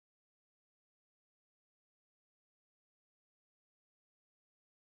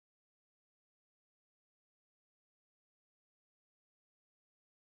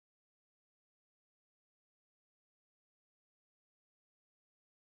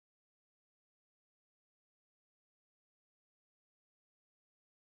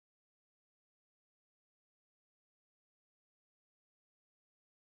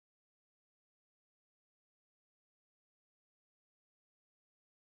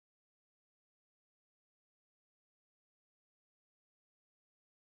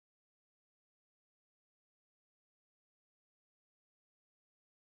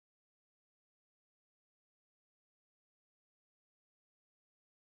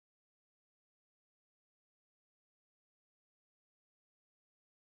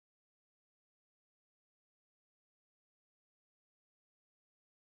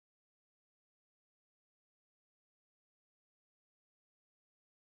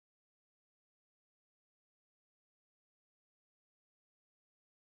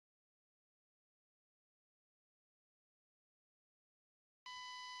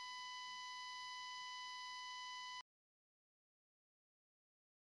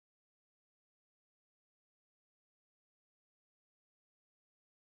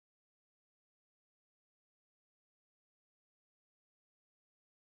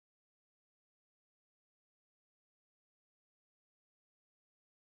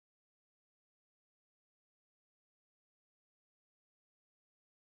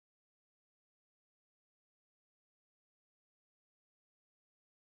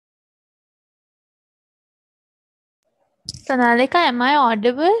Sonalika, am I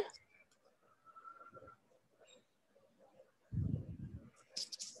audible?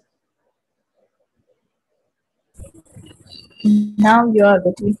 Now you are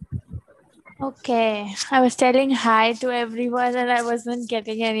Betty. Okay, I was telling hi to everyone and I wasn't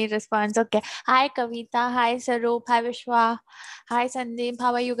getting any response. Okay, hi Kavita, hi Sarup, hi Vishwa, hi Sandeep.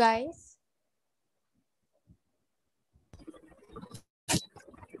 How are you guys?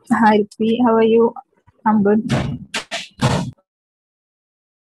 Hi, Ritvi. How are you? I'm good.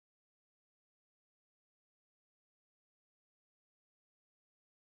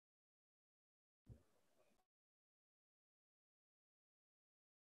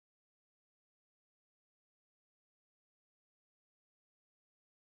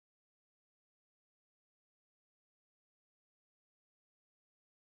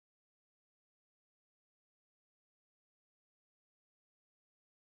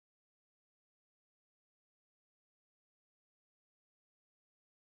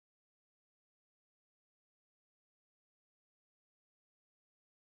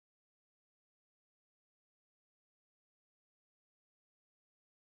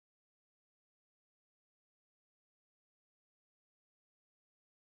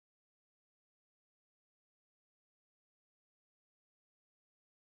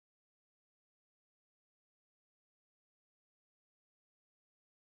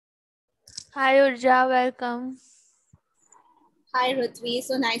 Hi Urja, welcome. Hi, Ritvi.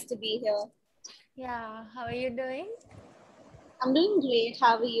 So nice to be here. Yeah, how are you doing? I'm doing great.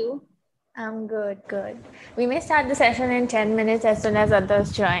 How are you? I'm good, good. We may start the session in 10 minutes as soon as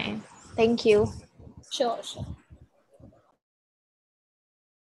others join. Thank you. Sure, sure.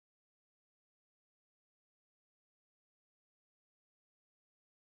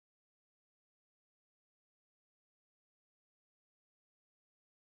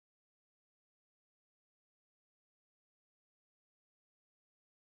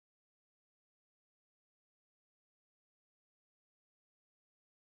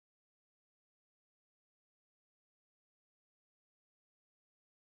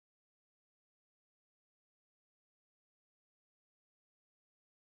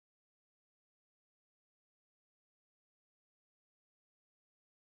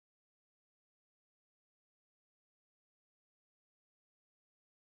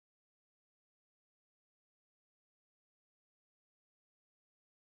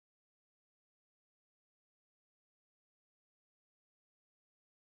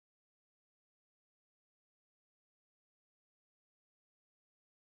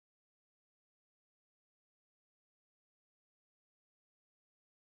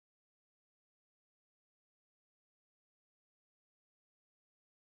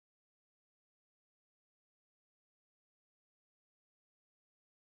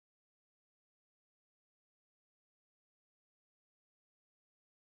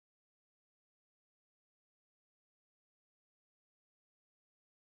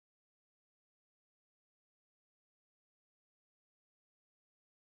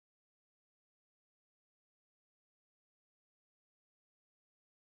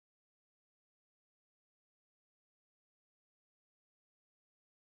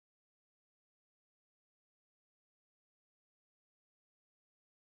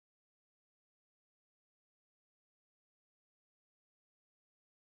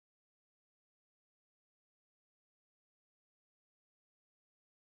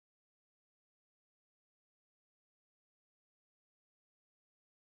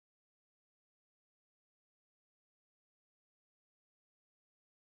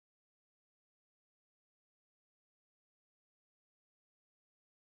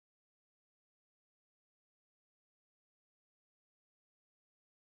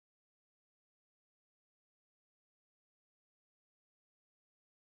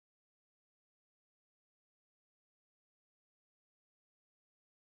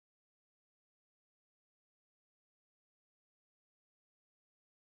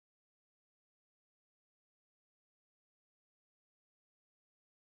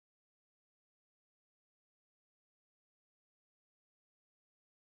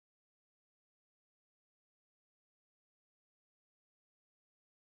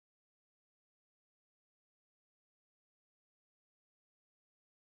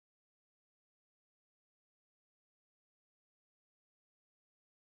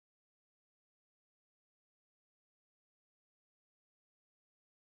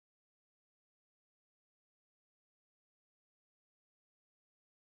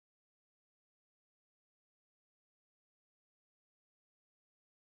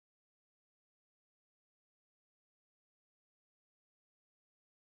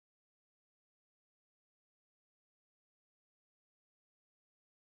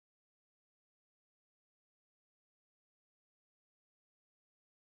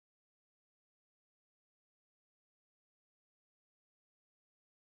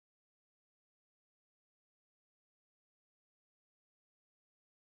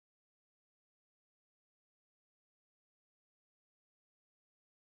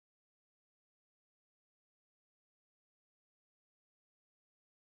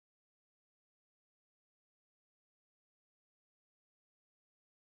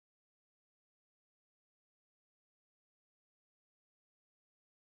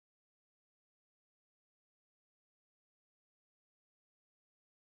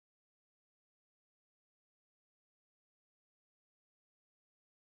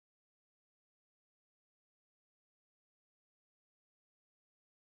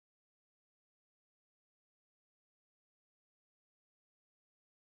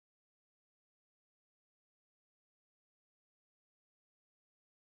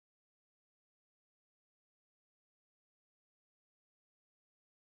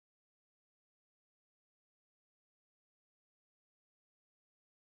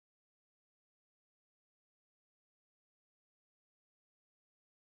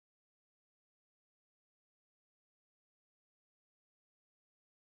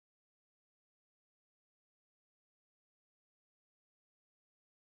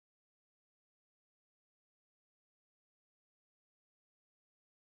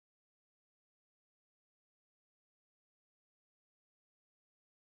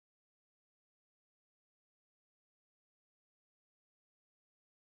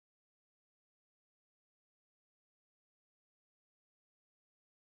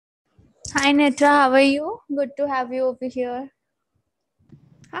 Hi Netra, how are you? Good to have you over here.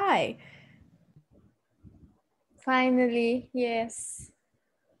 Hi. Finally, yes.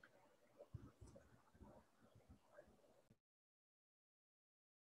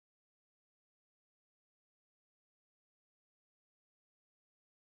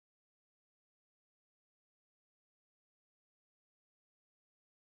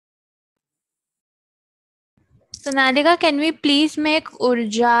 So Nadika, can we please make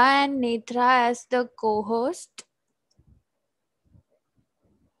Urja and Netra as the co-host?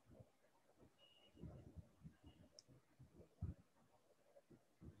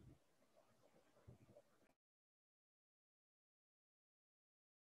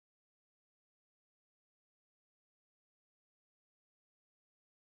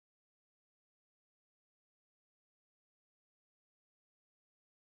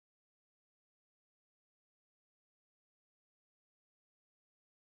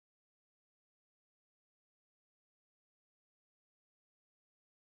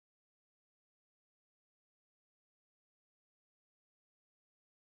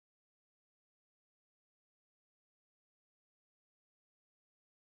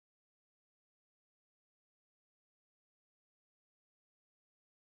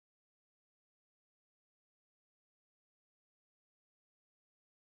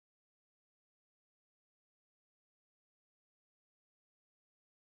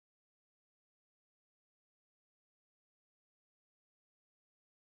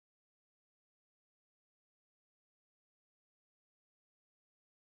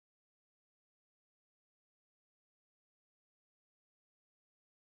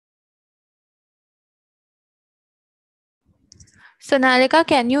 So Nalika,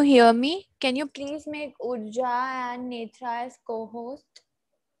 can you hear me? Can you please make Urja and Netra as co-host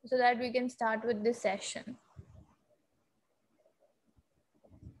so that we can start with this session?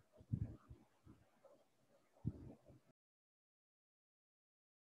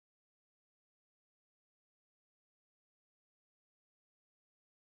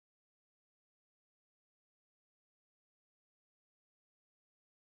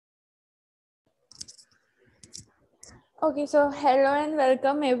 Okay, so hello and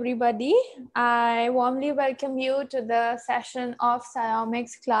welcome everybody. I warmly welcome you to the session of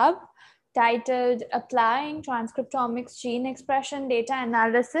SCI-OMICS Club titled Applying Transcriptomics Gene Expression Data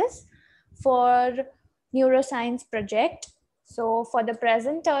Analysis for Neuroscience Project. So for the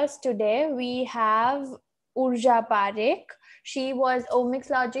presenters today, we have Urja Parekh. She was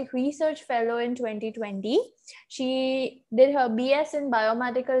Omics Logic Research Fellow in 2020. She did her BS in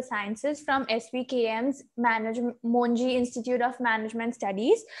Biomedical Sciences from SVKM's Monji Institute of Management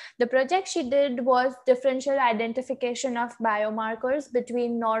Studies. The project she did was differential identification of biomarkers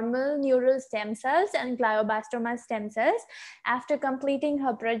between normal neural stem cells and glioblastoma stem cells. After completing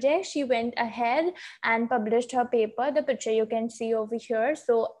her project, she went ahead and published her paper, the picture you can see over here.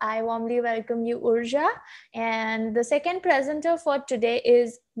 So I warmly welcome you, Urja. And the second presenter for today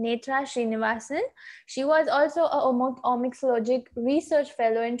is Netra Srinivasan. She was also a Omics Logic Research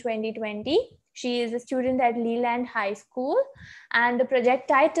Fellow in 2020. She is a student at Leland High School, and the project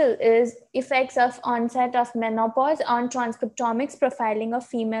title is Effects of Onset of Menopause on Transcriptomics Profiling of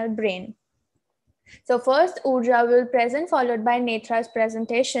Female Brain. So first Urja will present, followed by Netra's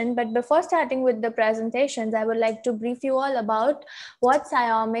presentation. But before starting with the presentations, I would like to brief you all about what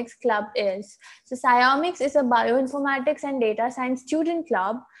SCI-OMICS Club is. So SCI-OMICS is a bioinformatics and data science student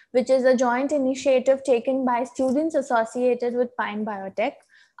club, which is a joint initiative taken by students associated with Pine Biotech.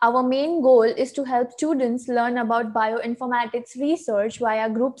 Our main goal is to help students learn about bioinformatics research via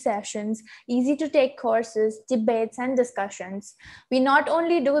group sessions, easy to take courses, debates, and discussions. We not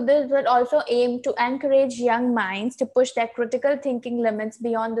only do this, but also aim to encourage young minds to push their critical thinking limits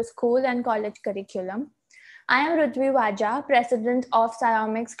beyond the school and college curriculum. I am Rutvi Waja, president of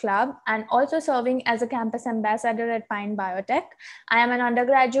SCI-OMICS Club, and also serving as a campus ambassador at Pine Biotech. I am an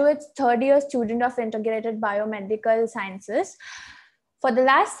undergraduate third year student of integrated biomedical sciences. For the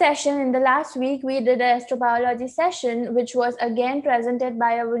last session, in the last week, we did an astrobiology session, which was again presented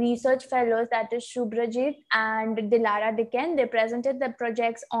by our research fellows, that is Shubhrajit and Dilara Diken. They presented the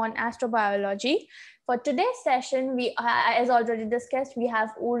projects on astrobiology. For today's session, we, as already discussed, we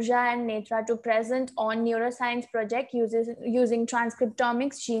have Urja and Netra to present on neuroscience project using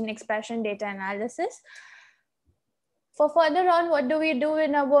transcriptomics gene expression data analysis. For further on, what do we do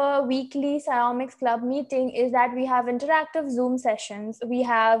in our weekly SCI-OMICS Club meeting is that we have interactive Zoom sessions, we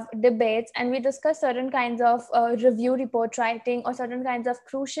have debates, and we discuss certain kinds of review report writing or certain kinds of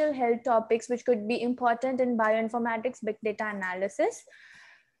crucial health topics which could be important in bioinformatics big data analysis.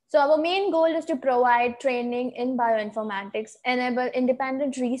 So our main goal is to provide training in bioinformatics, enable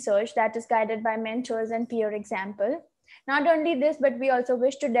independent research that is guided by mentors and peer example. Not only this, but we also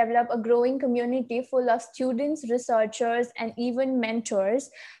wish to develop a growing community full of students, researchers, and even mentors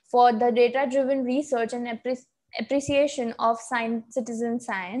for the data-driven research and appreciation of citizen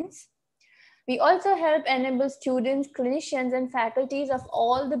science. We also help enable students, clinicians, and faculties of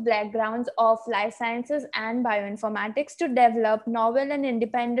all the backgrounds of life sciences and bioinformatics to develop novel and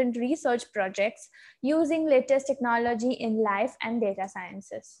independent research projects using latest technology in life and data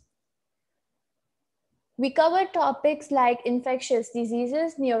sciences. We cover topics like infectious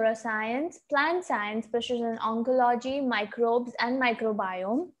diseases, neuroscience, plant science, precision oncology, microbes, and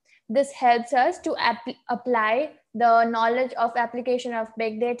microbiome. This helps us to apply the knowledge of application of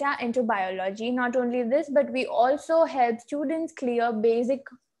big data into biology. Not only this, but we also help students clear basic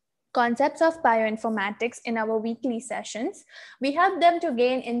concepts of bioinformatics in our weekly sessions. We help them to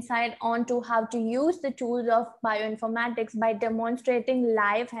gain insight onto how to use the tools of bioinformatics by demonstrating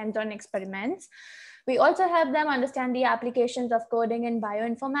live hands-on experiments. We also help them understand the applications of coding in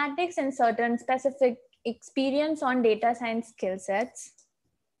bioinformatics and certain specific experience on data science skill sets.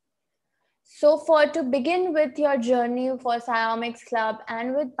 So to begin with your journey for SCI-OMICS Club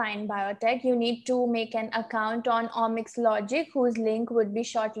and with Pine Biotech, you need to make an account on Omics Logic, whose link would be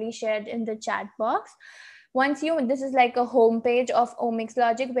shortly shared in the chat box. This is like a homepage of Omics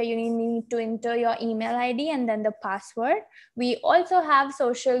Logic where you need to enter your email ID and then the password. We also have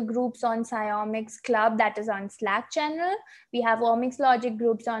social groups on SCI-OMICS Club, that is on Slack channel. We have Omics Logic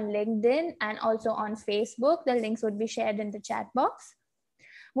groups on LinkedIn and also on Facebook. The links would be shared in the chat box.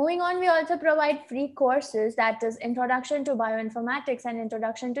 Moving on, we also provide free courses, that is Introduction to Bioinformatics and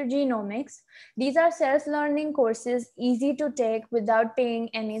Introduction to Genomics. These are self-learning courses, easy to take without paying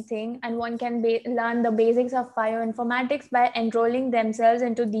anything, and one can learn the basics of bioinformatics by enrolling themselves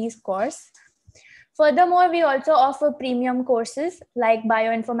into these courses. Furthermore, we also offer premium courses like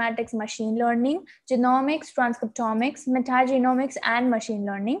bioinformatics machine learning, genomics, transcriptomics, metagenomics, and machine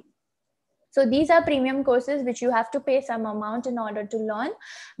learning. So these are premium courses which you have to pay some amount in order to learn,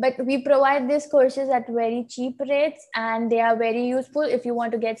 but we provide these courses at very cheap rates and they are very useful if you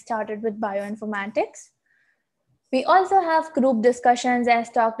want to get started with bioinformatics. We also have group discussions as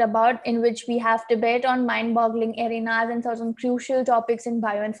talked about, in which we have debate on mind-boggling arenas and certain crucial topics in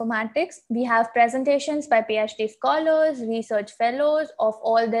bioinformatics. We have presentations by PhD scholars, research fellows of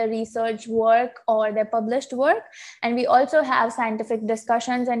all their research work or their published work. And we also have scientific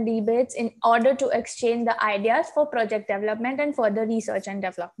discussions and debates in order to exchange the ideas for project development and further research and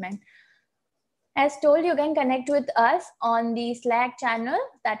development. As told, you can connect with us on the Slack channel,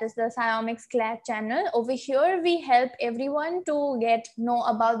 that is the SCI-OMICS Slack channel. Over here, we help everyone to know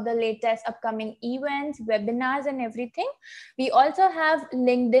about the latest upcoming events, webinars, and everything. We also have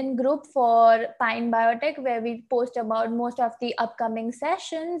LinkedIn group for Pine Biotech, where we post about most of the upcoming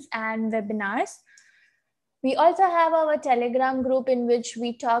sessions and webinars. We also have our Telegram group in which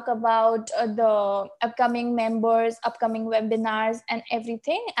we talk about the upcoming members, upcoming webinars, and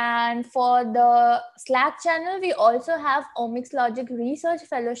everything. And for the Slack channel, we also have Omics Logic Research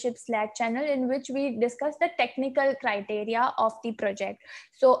Fellowship Slack channel in which we discuss the technical criteria of the project.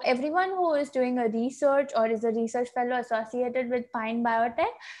 So everyone who is doing a research or is a research fellow associated with Pine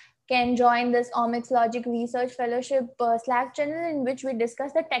Biotech can join this Omics Logic Research Fellowship Slack channel in which we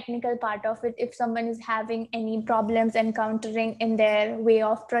discuss the technical part of it if someone is having any problems encountering in their way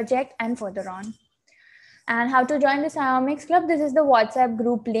of project and further on. And how to join the SCI-OMICS Club? This is the WhatsApp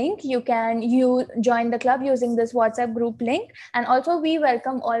group link. You can join the club using this WhatsApp group link. And also we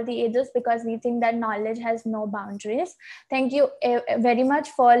welcome all the ages because we think that knowledge has no boundaries. Thank you very much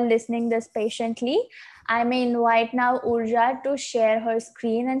for listening this patiently. I may invite now Urja to share her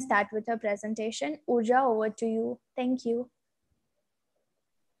screen and start with her presentation. Urja, over to you. Thank you.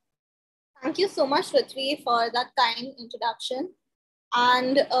 Thank you so much, Ritvi, for that kind introduction.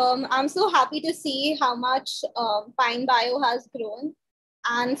 And I'm so happy to see how much Pine Bio has grown.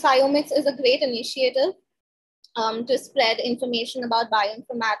 And SCI-OMICS is a great initiative to spread information about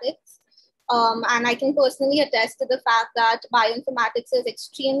bioinformatics. And I can personally attest to the fact that bioinformatics is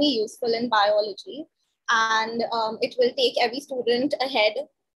extremely useful in biology. And it will take every student ahead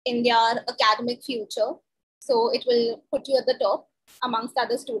in their academic future. So it will put you at the top amongst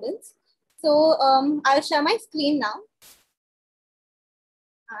other students. So I'll share my screen now.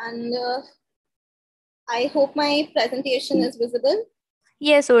 And I hope my presentation is visible.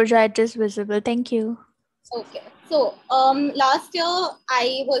 Yes, Urja, it is visible. Thank you. Okay. So last year,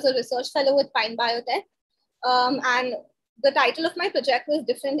 I was a research fellow with Pine Biotech. And the title of my project was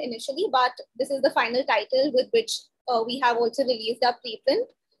different initially, but this is the final title with which we have also released our preprint.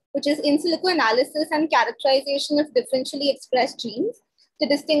 which is in silico analysis and characterization of differentially expressed genes to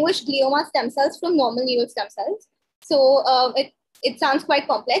distinguish glioma stem cells from normal neural stem cells. So it sounds quite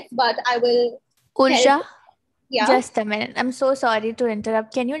complex, but I will Urja, Yeah. just a minute. I'm so sorry to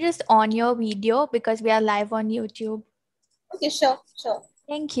interrupt. Can you just on your video because we are live on YouTube? Okay, sure.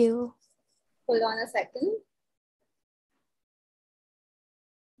 Thank you. Hold on a second.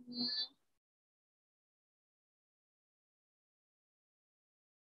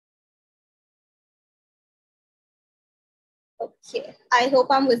 Okay, I hope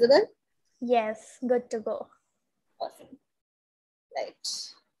I'm visible. Yes, good to go. Awesome. Right.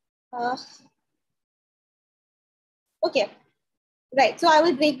 Okay. Right. So I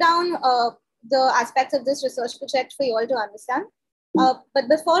will break down the aspects of this research project for you all to understand. But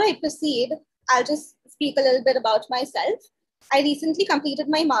before I proceed, I'll just speak a little bit about myself. I recently completed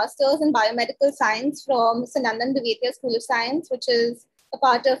my master's in biomedical science from Sanandan Dvivetia School of Science, which is a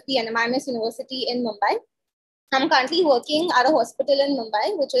part of the NMIMS University in Mumbai. I'm currently working at a hospital in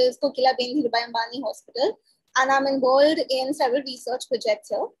Mumbai, which is Kokilaben Dhirubhai Ambani Hospital, and I'm involved in several research projects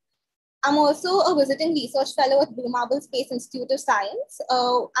here. I'm also a visiting research fellow at Blue Marble Space Institute of Science.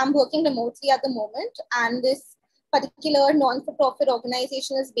 I'm working remotely at the moment, and this particular non-for-profit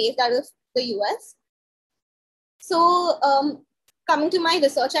organization is based out of the US. So coming to my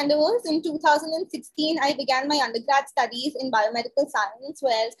research endeavors, in 2016, I began my undergrad studies in biomedical science,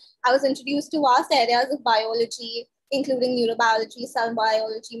 where I was introduced to vast areas of biology, including neurobiology, cell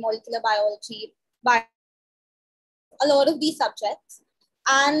biology, molecular biology, a lot of these subjects.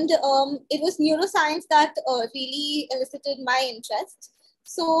 And it was neuroscience that really elicited my interest.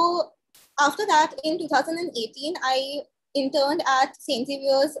 So after that, in 2018, I interned at St.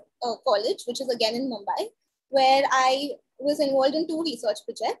 Xavier's College, which is again in Mumbai, where I was involved in 2 research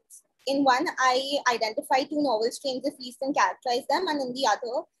projects. In one, I identified 2 novel strains of yeast and characterized them. And in the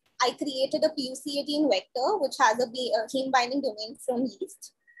other, I created a PUC18 vector, which has a heme binding domain from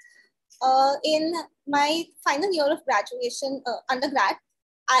yeast. In my final year of graduation, undergrad,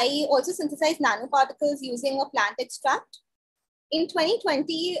 I also synthesized nanoparticles using a plant extract. In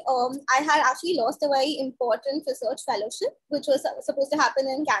 2020, I had actually lost a very important research fellowship, which was supposed to happen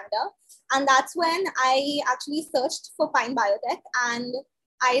in Canada. And that's when I actually searched for Pine Biotech, and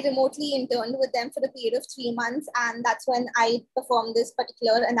I remotely interned with them for a period of 3 months. And that's when I performed this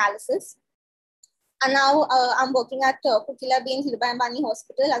particular analysis. And now I'm working at Kokilaben Dhirubhai Ambani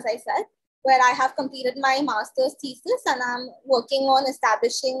Hospital, as I said, where I have completed my master's thesis, and I'm working on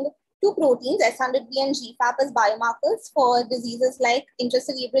establishing 2 proteins, S100B and GFAP, as biomarkers for diseases like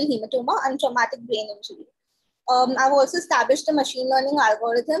intracerebral hematoma and traumatic brain injury. I've also established a machine learning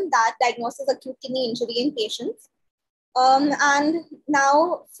algorithm that diagnoses acute kidney injury in patients. And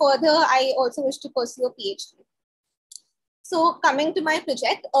now further, I also wish to pursue a PhD. So coming to my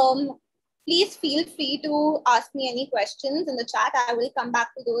project, please feel free to ask me any questions in the chat. I will come back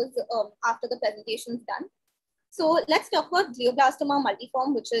to those after the presentation is done. So let's talk about glioblastoma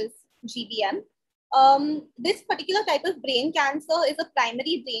multiforme, which is GBM. This particular type of brain cancer is a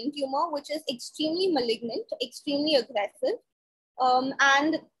primary brain tumor, which is extremely malignant, extremely aggressive.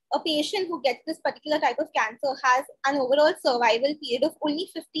 And a patient who gets this particular type of cancer has an overall survival period of only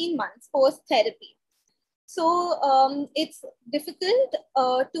 15 months post-therapy. So it's difficult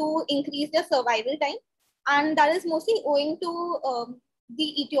to increase their survival time, and that is mostly owing to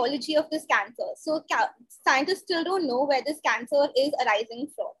the etiology of this cancer. So scientists still don't know where this cancer is arising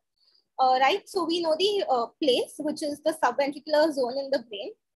from. Right, so we know the place, which is the subventricular zone in the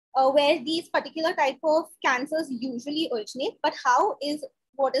brain, where these particular type of cancers usually originate, but how is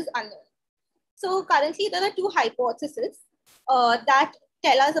what is unknown. So currently there are 2 hypotheses that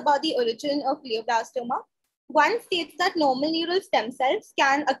tell us about the origin of glioblastoma. One states that normal neural stem cells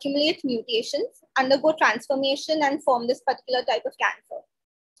can accumulate mutations, undergo transformation, and form this particular type of cancer.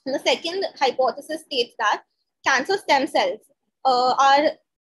 And the second hypothesis states that cancer stem cells are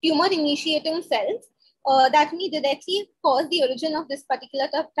tumor-initiating cells that may directly cause the origin of this particular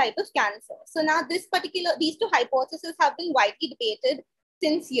type of cancer. So now these 2 hypotheses have been widely debated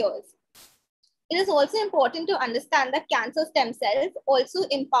since years. It is also important to understand that cancer stem cells also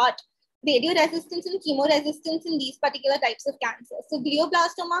impart radioresistance and chemoresistance in these particular types of cancer. So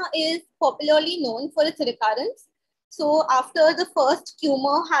glioblastoma is popularly known for its recurrence. So after the first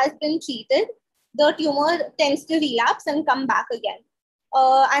tumor has been treated, the tumor tends to relapse and come back again.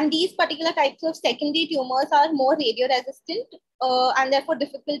 And these particular types of secondary tumors are more radioresistant and therefore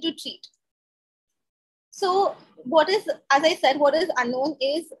difficult to treat. So what is, as I said, what is unknown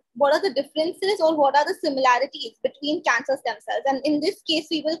is what are the differences or what are the similarities between cancer stem cells. And in this case,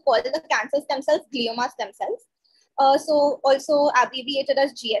 we will call the cancer stem cells glioma stem cells. so also abbreviated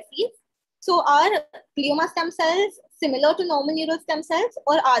as GSEs. So are glioma stem cells similar to normal neural stem cells,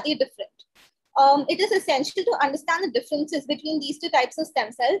 or are they different? It is essential to understand the differences between these two types of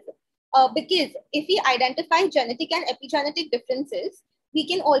stem cells, because if we identify genetic and epigenetic differences, we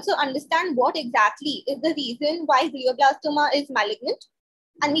can also understand what exactly is the reason why glioblastoma is malignant.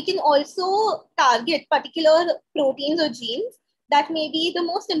 And we can also target particular proteins or genes that may be the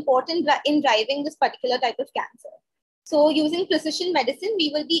most important in driving this particular type of cancer. So using precision medicine,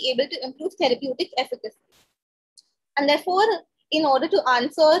 we will be able to improve therapeutic efficacy. And therefore, in order to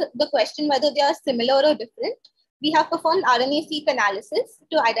answer the question whether they are similar or different, we have performed RNA-seq analysis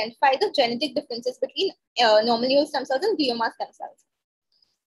to identify the genetic differences between normal neural stem cells and glioma stem cells.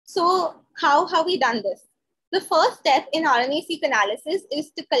 So how have we done this? The first step in RNA-seq analysis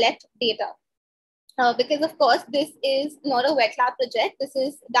is to collect data. Because of course, this is not a wet lab project. This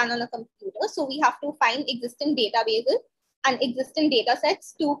is done on a computer. So we have to find existing databases and existing data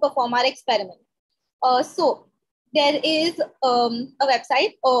sets to perform our experiment. So there is a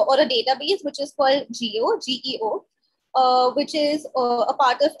website or a database which is called GEO, which is a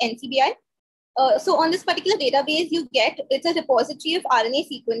part of NCBI. So on this particular database, it's a repository of RNA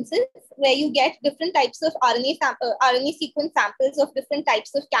sequences where you get different types of RNA sequence samples of different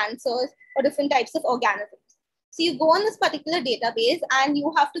types of cancers or different types of organisms. So you go on this particular database and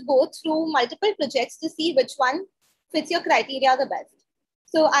you have to go through multiple projects to see which one fits your criteria the best.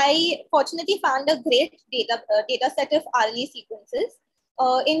 So I fortunately found a great data set of RNA sequences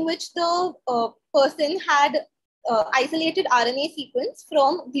in which the person had isolated RNA sequence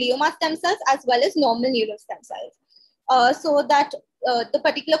from glioma stem cells as well as normal neural stem cells. So that the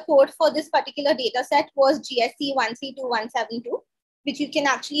particular code for this particular data set was GSC132172, which you can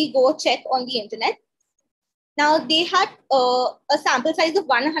actually go check on the internet. Now, they had a sample size of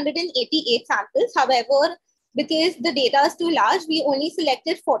 188 samples. However, because the data is too large, we only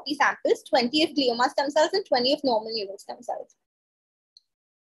selected 40 samples, 20 of glioma stem cells and 20 of normal neural stem cells.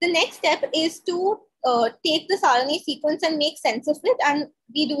 The next step is to take this RNA sequence and make sense of it. And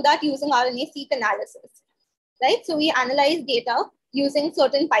we do that using RNA-seq analysis, right? So we analyze data using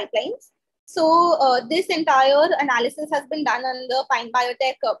certain pipelines. So this entire analysis has been done on the Pine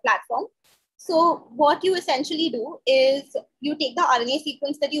Biotech platform. So what you essentially do is you take the RNA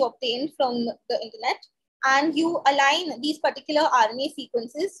sequence that you obtained from the internet and you align these particular RNA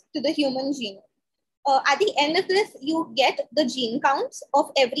sequences to the human genome. At the end of this, you get the gene counts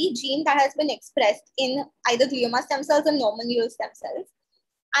of every gene that has been expressed in either glioma stem cells or normal neural stem cells.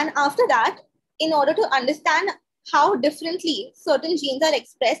 And after that, in order to understand how differently certain genes are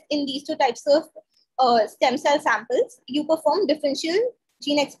expressed in these two types of stem cell samples, you perform differential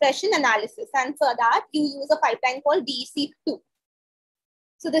gene expression analysis. And for that, you use a pipeline called DESeq2.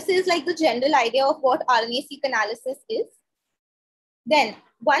 So this is like the general idea of what RNA-seq analysis is. Then,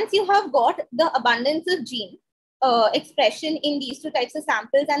 once you have got the abundance of gene expression in these two types of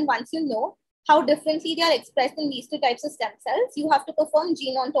samples, and once you know how differently they are expressed in these two types of stem cells, you have to perform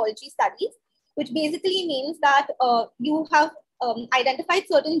gene ontology studies, which basically means that you have identified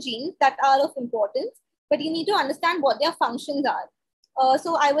certain genes that are of importance, but you need to understand what their functions are.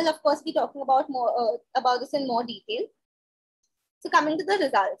 So I will, of course, be talking about this in more detail. So coming to the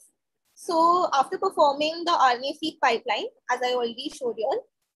results. So after performing the RNA-seq pipeline, as I already showed you,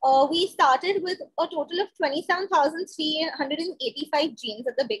 we started with a total of 27,385 genes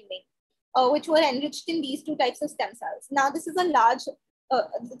at the beginning, which were enriched in these two types of stem cells. Now, this is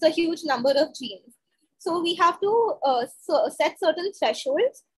it's a huge number of genes. So we have to set certain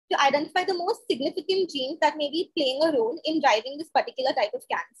thresholds to identify the most significant genes that may be playing a role in driving this particular type of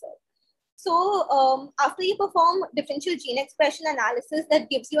cancer. So after you perform differential gene expression analysis that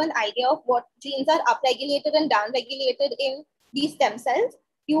gives you an idea of what genes are upregulated and downregulated in these stem cells,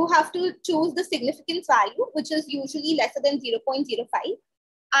 you have to choose the significance value, which is usually lesser than 0.05.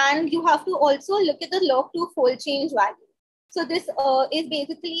 And you have to also look at the log2 fold change value. So this is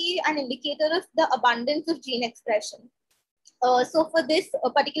basically an indicator of the abundance of gene expression. So for this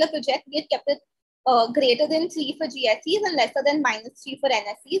particular project, we had kept it greater than 3 for GSEs and lesser than -3 for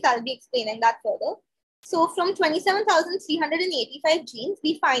NSEs. I'll be explaining that further. So from 27,385 genes,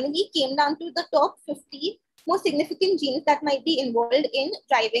 we finally came down to the top 50 most significant genes that might be involved in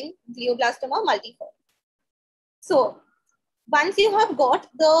driving glioblastoma multiforme. So once you have got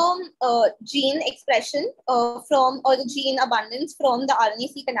the gene expression or the gene abundance from the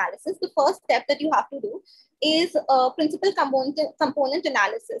RNA-seq analysis, the first step that you have to do is principal component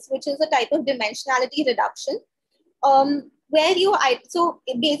analysis, which is a type of dimensionality reduction, so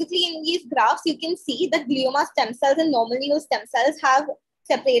basically in these graphs, you can see that glioma stem cells and normal neural stem cells have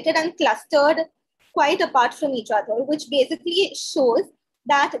separated and clustered quite apart from each other, which basically shows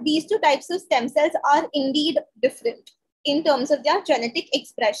that these two types of stem cells are indeed different in terms of their genetic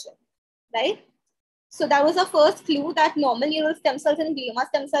expression, right? So that was our first clue that normal neural stem cells and glioma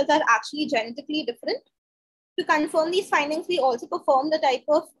stem cells are actually genetically different. To confirm these findings, we also performed a type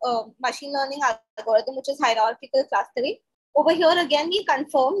of machine learning algorithm, which is hierarchical clustering. Over here, again, we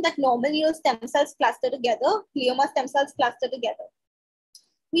confirm that normal neural stem cells cluster together, glioma stem cells cluster together.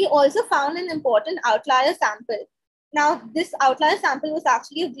 We also found an important outlier sample. Now, this outlier sample was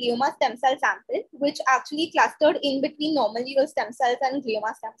actually a glioma stem cell sample, which actually clustered in between normal neural stem cells and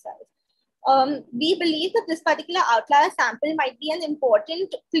glioma stem cells. We believe that this particular outlier sample might be an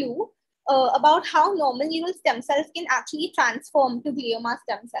important clue about how normal neural stem cells can actually transform to glioma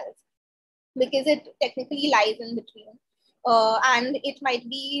stem cells, because it technically lies in between. And it might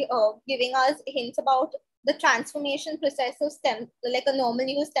be giving us hints about the transformation process of like a normal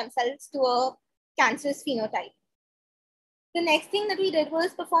neural stem cells to a cancerous phenotype. The next thing that we did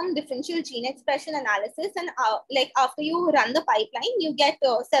was perform differential gene expression analysis. And like after you run the pipeline, you get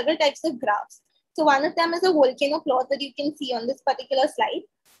several types of graphs. So one of them is a volcano plot that you can see on this particular slide.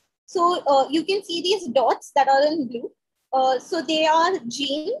 So you can see these dots that are in blue. So they are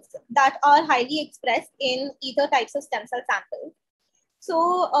genes that are highly expressed in either types of stem cell samples.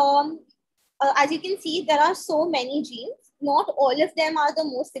 So as you can see, there are so many genes. Not all of them are the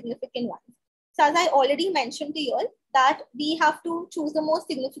most significant ones. So as I already mentioned to you all, that we have to choose the most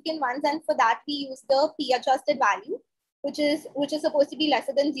significant ones, and for that we use the p-adjusted value, which is supposed to be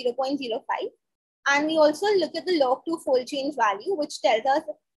lesser than 0.05. And we also look at the log2 fold change value, which tells us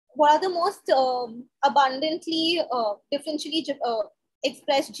what are the most abundantly differentially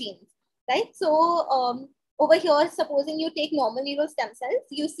expressed genes, right? So over here, supposing you take normal neural stem cells,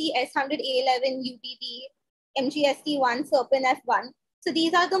 you see S100A11, UTT, MGST1, SERPINF1. So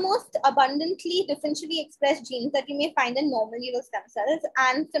these are the most abundantly differentially expressed genes that you may find in normal neural stem cells.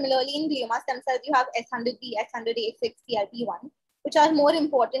 And similarly, in glioma stem cells, you have S100B, S100A6, TRP1, which are more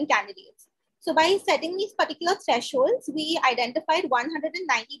important candidates. So by setting these particular thresholds, we identified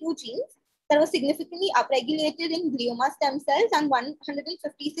 192 genes that were significantly upregulated in glioma stem cells and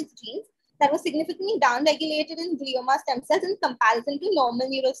 156 genes that were significantly downregulated in glioma stem cells in comparison to normal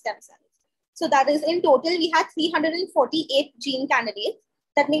neural stem cells. So that is, in total, we had 348 gene candidates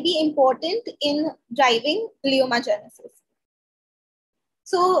that may be important in driving gliomagenesis.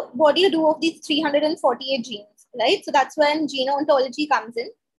 So what do you do of these 348 genes, right? So that's when gene ontology comes in.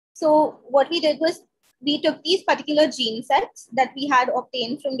 So what we did was we took these particular gene sets that we had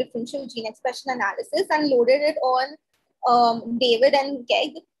obtained from differential gene expression analysis and loaded it on David and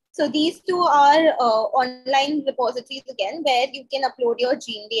Keg. So these two are online repositories again, where you can upload your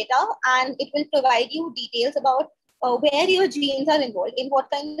gene data, and it will provide you details about where your genes are involved, in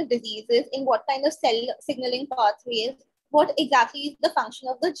what kind of diseases, in what kind of cell signaling pathways, what exactly is the function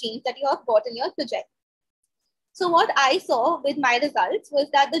of the genes that you have got in your project. So what I saw with my results was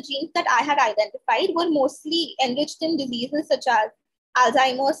that the genes that I had identified were mostly enriched in diseases such as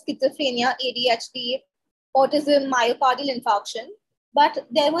Alzheimer's, schizophrenia, ADHD, autism, myocardial infarction. But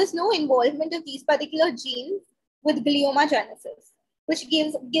there was no involvement of these particular genes with gliomagenesis, which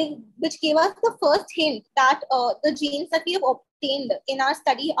gave us the first hint that the genes that we have obtained in our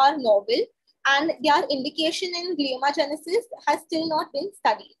study are novel, and their indication in gliomagenesis has still not been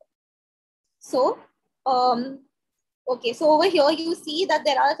studied. So, okay, so over here you see that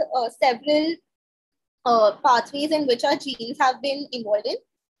there are several pathways in which our genes have been involved in.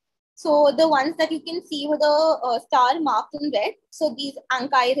 So the ones that you can see with a star marked in red, so these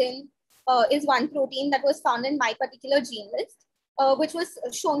ankyrin is one protein that was found in my particular gene list, which was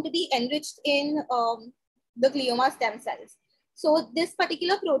shown to be enriched in the glioma stem cells. So this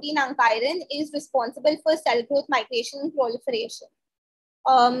particular protein ankyrin is responsible for cell growth, migration, and proliferation.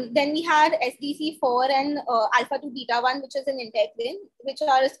 Then we had SDC4 and alpha-2 beta-1, which is an integrin, which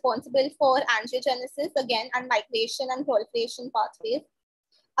are responsible for angiogenesis again and migration and proliferation pathways.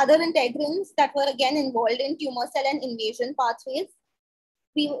 Other integrins that were again involved in tumor cell and invasion pathways.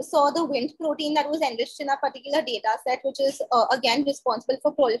 We saw the Wnt protein that was enriched in a particular data set, which is again responsible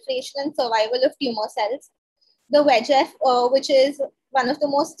for proliferation and survival of tumor cells. The VEGF, which is one of the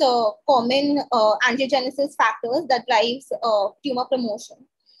most common angiogenesis factors that drives tumor promotion.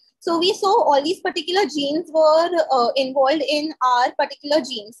 So we saw all these particular genes were involved in our particular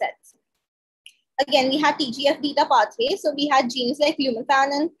gene sets. Again, we had TGF-beta pathway. So we had genes like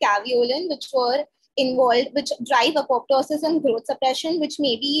lumacan and caveolin, which were involved, which drive apoptosis and growth suppression, which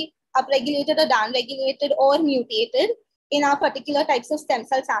may be upregulated or downregulated or mutated in our particular types of stem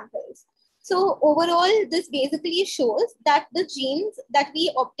cell samples. So overall, this basically shows that the genes that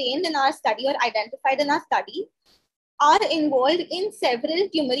we obtained in our study or identified in our study are involved in several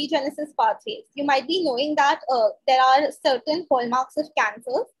tumorigenesis pathways. You might be knowing that there are certain hallmarks of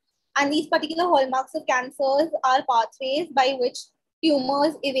cancers, and these particular hallmarks of cancers are pathways by which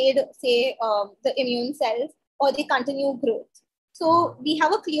tumors evade, say, the immune cells, or they continue growth. So we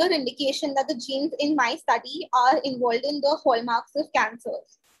have a clear indication that the genes in my study are involved in the hallmarks of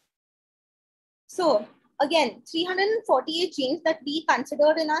cancers. So again, 348 genes that we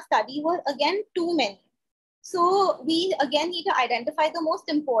considered in our study were again too many. So we again need to identify the most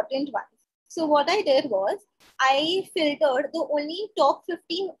important ones. So what I did was I filtered the only top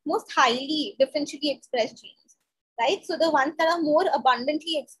 15 most highly differentially expressed genes, right? So the ones that are more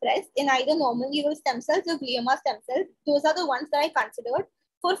abundantly expressed in either normal neural stem cells or glioma stem cells, those are the ones that I considered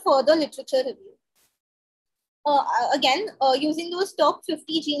for further literature review. Using those top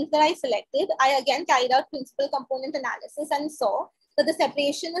 50 genes that I selected, I again carried out principal component analysis and saw that the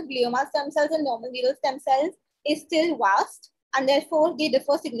separation of glioma stem cells and normal neural stem cells is still vast, and therefore they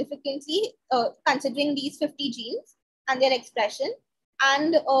differ significantly considering these 50 genes and their expression,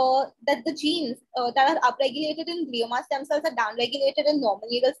 and that the genes that are upregulated in glioma stem cells are downregulated in normal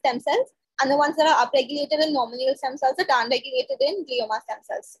neural stem cells, and the ones that are upregulated in normal neural stem cells are downregulated in glioma stem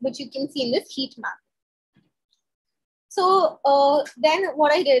cells, which you can see in this heat map. So then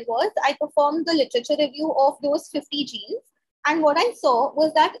what I did was I performed the literature review of those 50 genes. And what I saw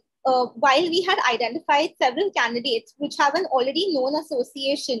was that while we had identified several candidates which have an already known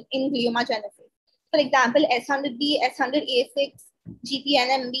association in gliomagenesis, for example, S100B, S100A6,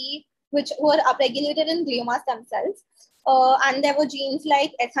 GPNMB, which were upregulated in glioma stem cells. And there were genes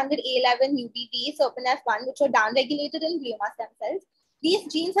like S100A11, UBB, SERPINF1, which were downregulated in glioma stem cells.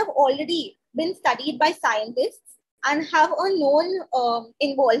 These genes have already been studied by scientists and have a known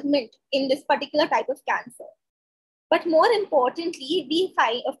involvement in this particular type of cancer. But more importantly,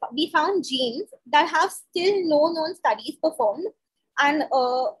 we found genes that have still no known studies performed and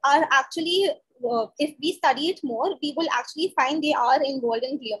are actually, if we study it more, we will actually find they are involved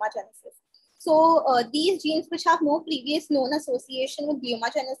in gliomagenesis. So these genes which have no previous known association with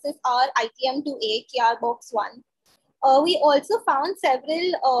gliomagenesis are ITM2A, KRBOX1. We also found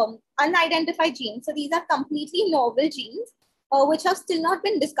several unidentified genes. So these are completely novel genes which have still not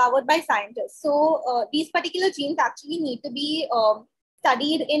been discovered by scientists. So these particular genes actually need to be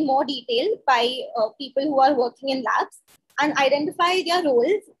studied in more detail by people who are working in labs and identify their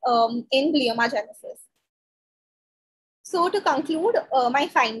roles in gliomagenesis. So to conclude my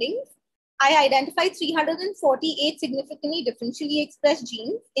findings, I identified 348 significantly differentially expressed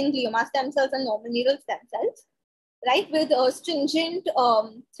genes in glioma stem cells and normal neural stem cells, right, with stringent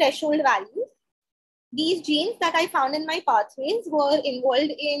threshold values. These genes that I found in my pathways were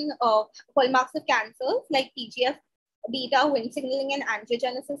involved in hallmarks of cancers like TGF, beta, Wnt signaling, and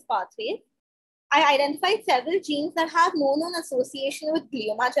angiogenesis pathways. I identified several genes that have no known association with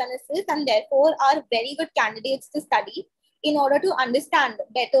gliomagenesis and therefore are very good candidates to study in order to understand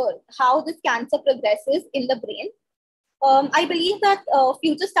better how this cancer progresses in the brain. I believe that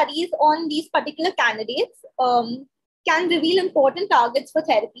future studies on these particular candidates can reveal important targets for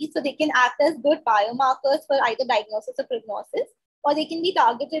therapy, so they can act as good biomarkers for either diagnosis or prognosis, or they can be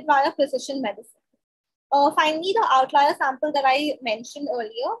targeted via precision medicine. Finally, the outlier sample that I mentioned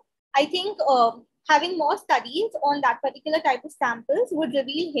earlier, I think having more studies on that particular type of samples would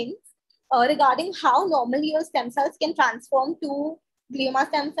reveal hints regarding how normal neural stem cells can transform to glioma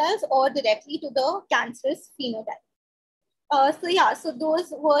stem cells or directly to the cancerous phenotype. So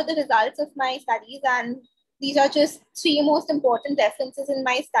those were the results of my studies, and these are just 3 most important references in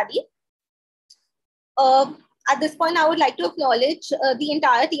my study. At this point, I would like to acknowledge the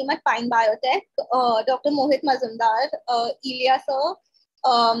entire team at Pine Biotech, Dr. Mohit Mazumdar, Ilya sir,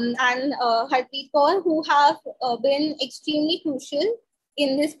 and Harpreet Kaur, who have been extremely crucial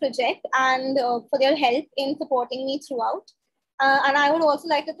in this project and for their help in supporting me throughout. And I would also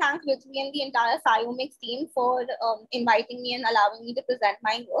like to thank Prithvi and the entire SCI-OMICS team for inviting me and allowing me to present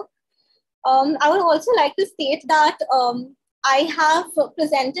my work. I would also like to state that I have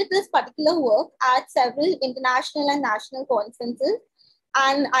presented this particular work at several international and national conferences,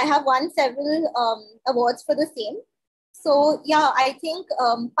 and I have won several awards for the same. So yeah, I think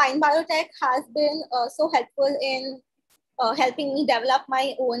Pine Biotech has been so helpful in helping me develop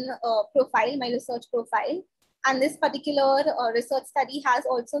my own profile, my research profile. And this particular research study has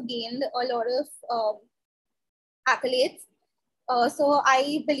also gained a lot of accolades. So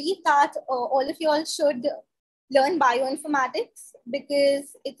I believe that all of you all should learn bioinformatics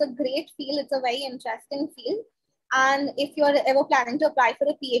because it's a great field. It's a very interesting field. And if you're ever planning to apply for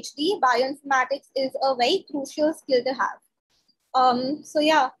a PhD, bioinformatics is a very crucial skill to have. So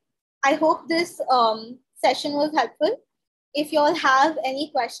yeah, I hope this session was helpful. If you all have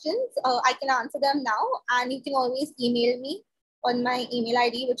any questions, I can answer them now, and you can always email me on my email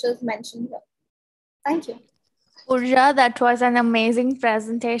ID, which is mentioned here. Thank you. Urja, that was an amazing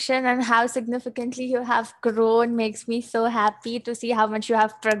presentation, and how significantly you have grown makes me so happy to see how much you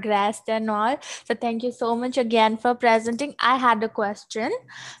have progressed and all. So thank you so much again for presenting. I had a question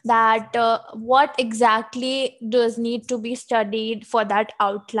that what exactly does need to be studied for that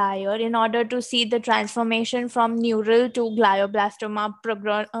outlier in order to see the transformation from neural to glioblastoma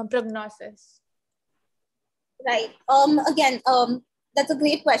prognosis? Right. Again, that's a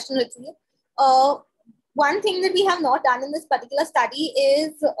great question, Ritu. One thing that we have not done in this particular study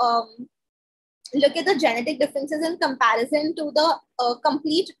is look at the genetic differences in comparison to the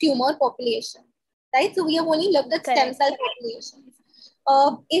complete tumor population, right? So we have only looked at stem cell populations.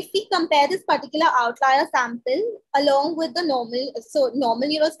 If we compare this particular outlier sample along with the normal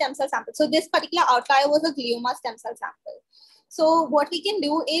neural stem cell sample, so this particular outlier was a glioma stem cell sample. So what we can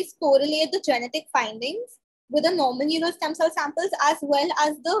do is correlate the genetic findings with the normal neural stem cell samples as well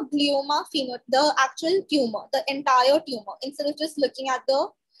as the glioma phenotype, the actual tumor, the entire tumor, instead of just looking at the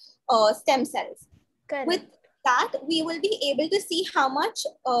stem cells. Correct. With that, we will be able to see how much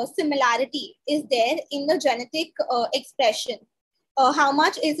similarity is there in the genetic expression. How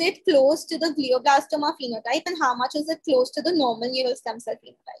much is it close to the glioblastoma phenotype and how much is it close to the normal neural stem cell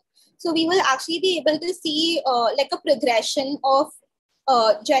phenotype. So we will actually be able to see like a progression of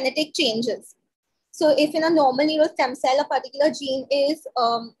genetic changes. So if in a normal neural stem cell, a particular gene is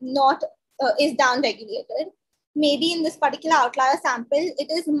is downregulated, maybe in this particular outlier sample, it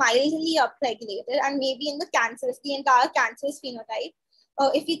is mildly upregulated, and maybe in the entire cancerous phenotype,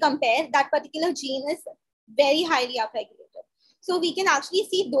 if we compare, that particular gene is very highly upregulated. So we can actually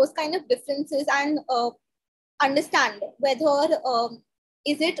see those kind of differences and understand whether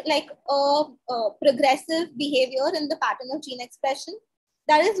is it like a progressive behavior in the pattern of gene expression.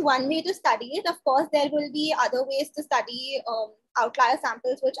 That is one way to study it. Of course, there will be other ways to study outlier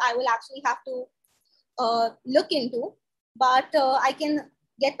samples, which I will actually have to look into, but I can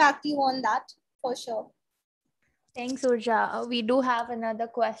get back to you on that for sure. Thanks, Urja. We do have another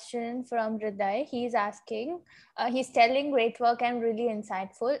question from Hriday. He's asking, he's telling great work and really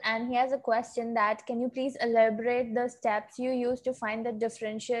insightful. And he has a question that, can you please elaborate the steps you use to find the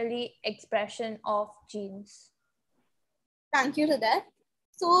differentially expression of genes? Thank you, Hriday.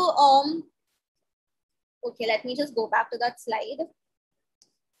 So, okay, let me just go back to that slide.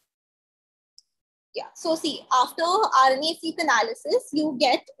 Yeah, so see, after RNA-seq analysis, you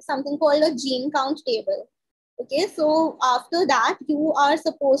get something called a gene count table. Okay, so after that, you are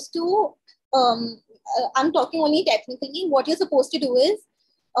supposed to, I'm talking only technically, what you're supposed to do is,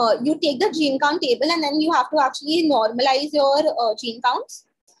 you take the gene count table and then you have to actually normalize your gene counts.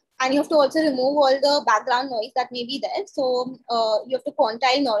 And you have to also remove all the background noise that may be there. So you have to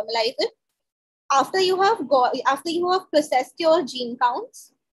quantile normalize it. After you have processed your gene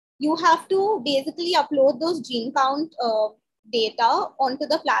counts, you have to basically upload those gene count data onto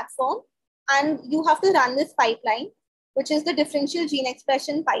the platform, and you have to run this pipeline, which is the differential gene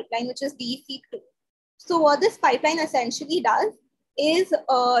expression pipeline, which is DEC2. So what this pipeline essentially does is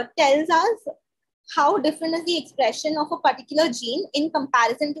tells us how different is the expression of a particular gene in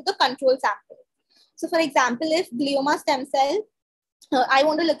comparison to the control sample. So for example, if glioma stem cell, I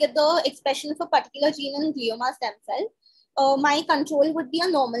want to look at the expression of a particular gene in glioma stem cell, my control would be a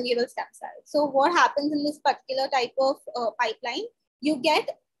normal neural stem cell. So what happens in this particular type of pipeline, you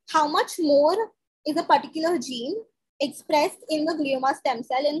get how much more is a particular gene expressed in the glioma stem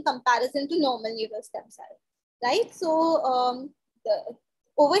cell in comparison to normal neural stem cell, right? So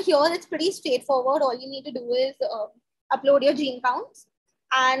over here, it's pretty straightforward. All you need to do is upload your gene counts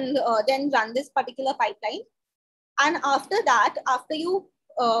and then run this particular pipeline. And after that, after you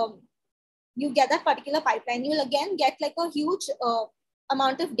get that particular pipeline, you'll again get like a huge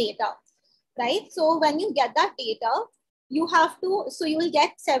amount of data, right? So when you get that data, you will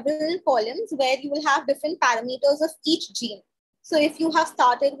get several columns where you will have different parameters of each gene. So if you have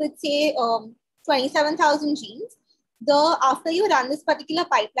started with say 27,000 genes, after you run this particular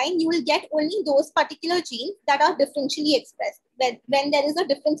pipeline, you will get only those particular genes that are differentially expressed when there is a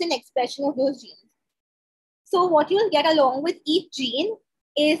difference in expression of those genes. So what you will get along with each gene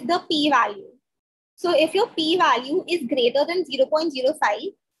is the p-value. So if your p-value is greater than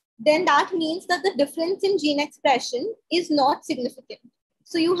 0.05, then that means that the difference in gene expression is not significant.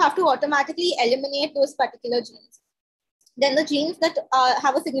 So you have to automatically eliminate those particular genes. Then the genes that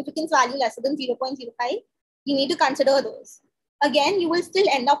have a significance value lesser than 0.05, You need to consider those. Again, you will still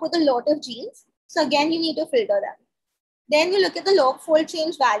end up with a lot of genes. So again, you need to filter them. Then you look at the log fold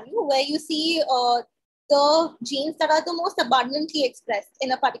change value, where you see the genes that are the most abundantly expressed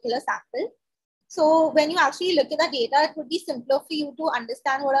in a particular sample. So when you actually look at the data, it would be simpler for you to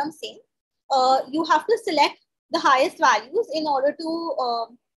understand what I'm saying. You have to select the highest values in order to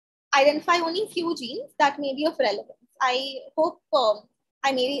identify only few genes that may be of relevance. I hope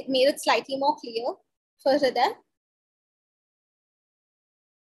I made it slightly more clear for Hriday.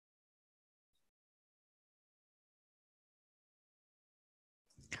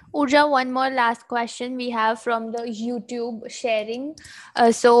 Urja, one more last question we have from the YouTube sharing.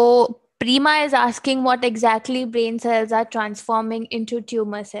 So Prima is asking what exactly brain cells are transforming into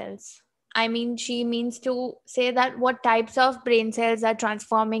tumor cells. I mean, she means to say that what types of brain cells are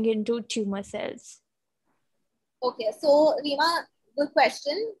transforming into tumor cells. Okay, so Rima, good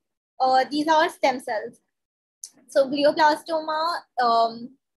question. These are stem cells. So glioblastoma,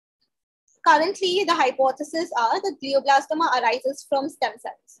 currently the hypothesis are that glioblastoma arises from stem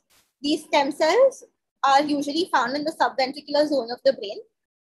cells. These stem cells are usually found in the subventricular zone of the brain,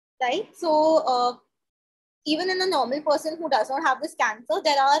 right? So even in a normal person who does not have this cancer,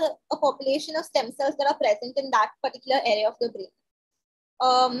 there are a population of stem cells that are present in that particular area of the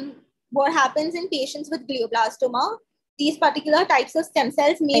brain. What happens in patients with glioblastoma, these particular types of stem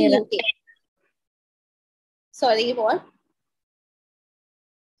cells may mutate. Sorry, what?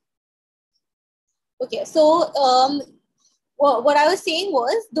 Okay, so what I was saying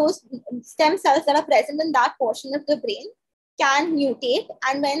was those stem cells that are present in that portion of the brain can mutate,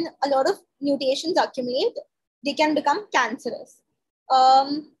 and when a lot of mutations accumulate, they can become cancerous.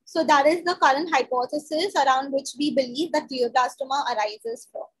 So that is the current hypothesis around which we believe that glioblastoma arises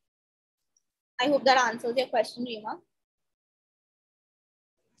from. I hope that answers your question, Rima.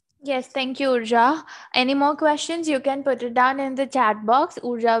 Yes, thank you, Urja. Any more questions? You can put it down in the chat box.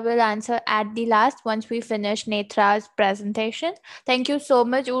 Urja will answer at the last once we finish Netra's presentation. Thank you so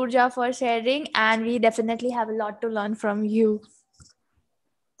much, Urja, for sharing, and we definitely have a lot to learn from you.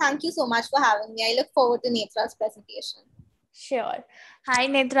 Thank you so much for having me. I look forward to Netra's presentation. Sure. Hi,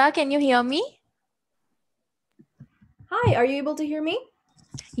 Netra, can you hear me? Hi, are you able to hear me?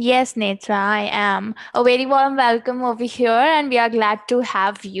 Yes, Netra, I am. A very warm welcome over here, and we are glad to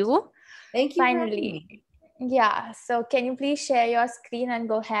have you. Thank you for having Finally. me. Yeah, so can you please share your screen and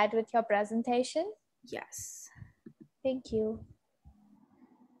go ahead with your presentation? Yes. Thank you.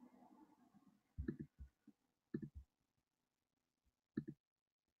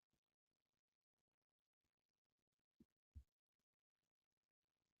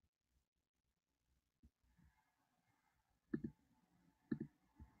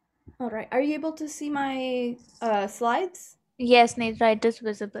 All right. Are you able to see my slides? Yes, Netra, it is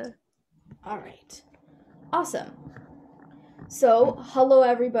visible. All right. Awesome. So, hello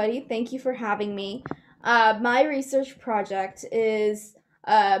everybody. Thank you for having me. My research project is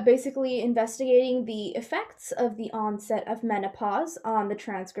basically investigating the effects of the onset of menopause on the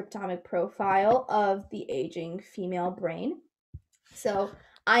transcriptomic profile of the aging female brain. So,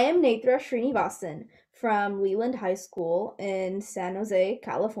 I am Netra Srinivasan from Leland High School in San Jose,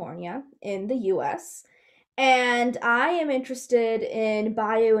 California, in the US. And I am interested in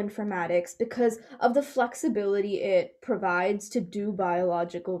bioinformatics because of the flexibility it provides to do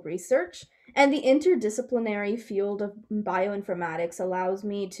biological research. And the interdisciplinary field of bioinformatics allows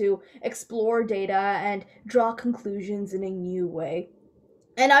me to explore data and draw conclusions in a new way.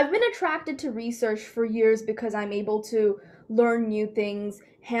 And I've been attracted to research for years because I'm able to learn new things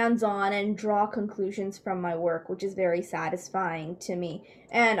hands on and draw conclusions from my work, which is very satisfying to me.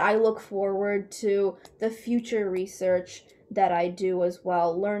 And I look forward to the future research that I do as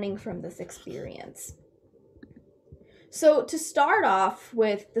well, learning from this experience. So, to start off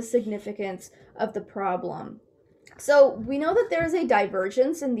with the significance of the problem, so we know that there's a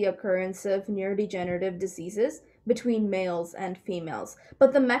divergence in the occurrence of neurodegenerative diseases between males and females,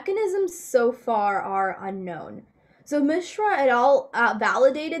 but the mechanisms so far are unknown. So Mishra et al.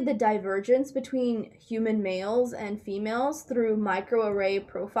 Validated the divergence between human males and females through microarray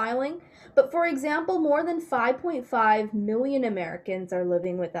profiling, but for example, more than 5.5 million Americans are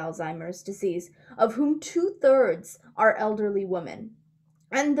living with Alzheimer's disease, of whom 2/3 are elderly women.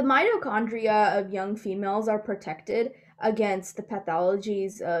 And the mitochondria of young females are protected against the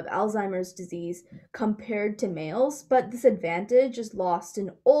pathologies of Alzheimer's disease compared to males, but this advantage is lost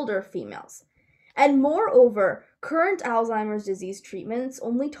in older females. And moreover, current Alzheimer's disease treatments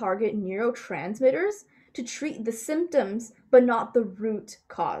only target neurotransmitters to treat the symptoms, but not the root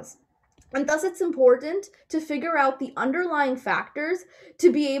cause. And thus, it's important to figure out the underlying factors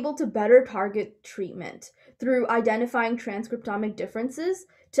to be able to better target treatment. through identifying transcriptomic differences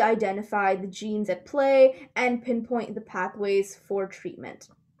to identify the genes at play and pinpoint the pathways for treatment.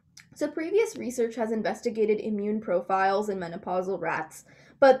 So previous research has investigated immune profiles in menopausal rats,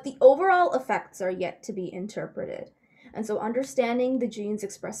 but the overall effects are yet to be interpreted. And so understanding the genes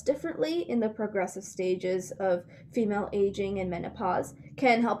expressed differently in the progressive stages of female aging and menopause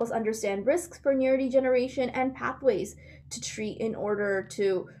can help us understand risks for neurodegeneration and pathways to treat in order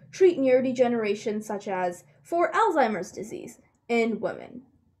to treat neurodegeneration such as for Alzheimer's disease in women.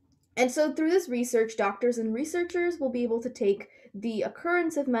 And so through this research, doctors and researchers will be able to take the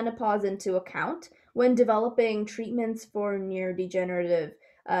occurrence of menopause into account when developing treatments for neurodegenerative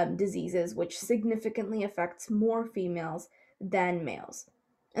diseases, which significantly affects more females than males.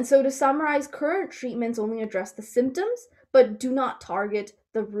 And so to summarize, current treatments only address the symptoms, but do not target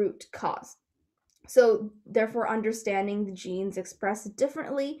the root cause. So therefore, understanding the genes expressed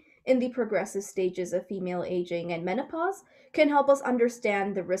differently in the progressive stages of female aging and menopause can help us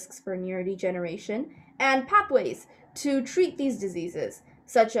understand the risks for neurodegeneration and pathways to treat these diseases,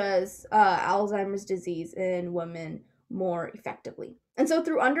 such as Alzheimer's disease in women, more effectively. And so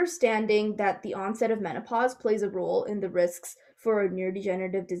through understanding that the onset of menopause plays a role in the risks for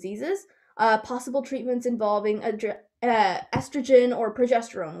neurodegenerative diseases, possible treatments involving estrogen or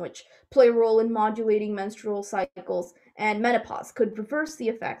progesterone, which play a role in modulating menstrual cycles and menopause, could reverse the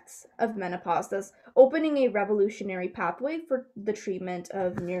effects of menopause, thus opening a revolutionary pathway for the treatment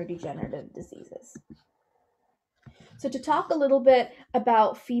of neurodegenerative diseases. So to talk a little bit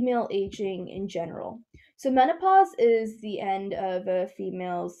about female aging in general. So menopause is the end of a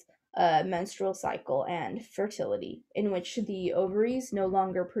female's menstrual cycle and fertility, in which the ovaries no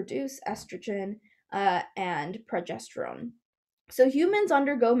longer produce estrogen and progesterone. So humans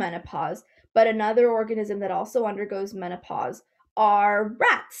undergo menopause, but another organism that also undergoes menopause are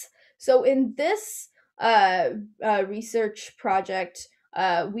rats. So in this research project,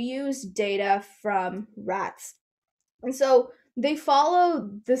 we use data from rats. And so they follow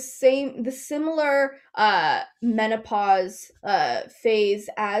the similar menopause phase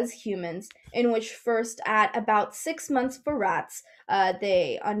as humans, in which first at about 6 months for rats,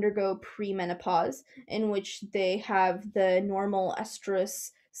 they undergo premenopause, in which they have the normal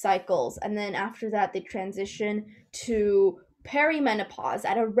estrus cycles, and then after that they transition to perimenopause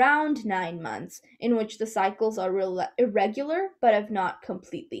at around 9 months, in which the cycles are irregular but have not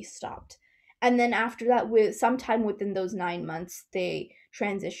completely stopped. And then after that, with sometime within those 9 months, they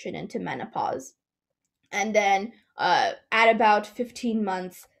transition into menopause. And then at about 15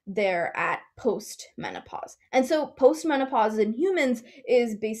 months, they're at post-menopause. And so post-menopause in humans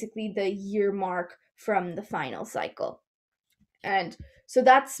is basically the year mark from the final cycle. And so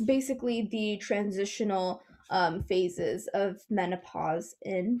that's basically the transitional phases of menopause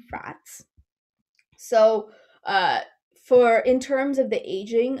in rats. So for in terms of the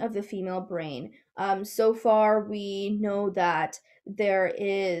aging of the female brain, so far we know that there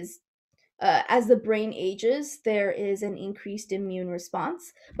is as the brain ages, there is an increased immune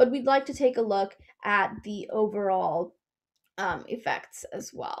response, but we'd like to take a look at the overall effects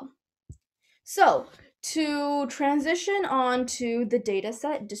as well. So to transition on to the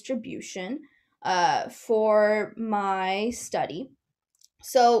dataset distribution for my study,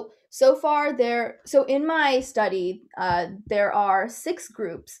 so in my study, there are 6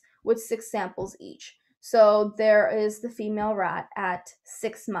 groups with 6 samples each. So there is the female rat at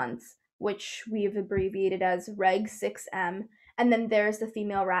 6 months, which we've abbreviated as Reg 6M, and then there's the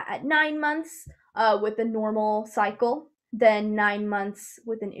female rat at 9 months with a normal cycle, then 9 months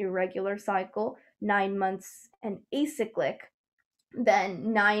with an irregular cycle, 9 months and acyclic,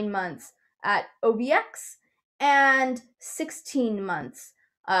 then 9 months at OVX, and 16 months,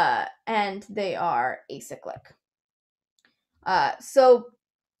 and they are acyclic. So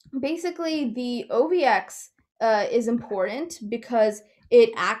basically, the OVX is important because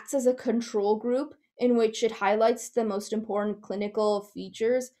it acts as a control group in which it highlights the most important clinical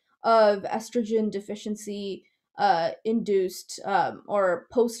features of estrogen deficiency induced or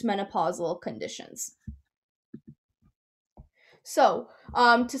postmenopausal conditions. So,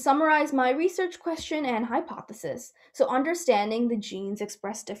 to summarize my research question and hypothesis, so understanding the genes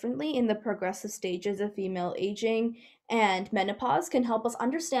expressed differently in the progressive stages of female aging and menopause can help us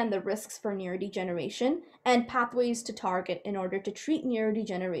understand the risks for neurodegeneration and pathways to target in order to treat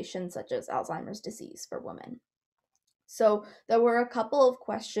neurodegeneration such as Alzheimer's disease for women. So there were a couple of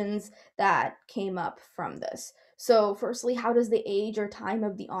questions that came up from this. So firstly, how does the age or time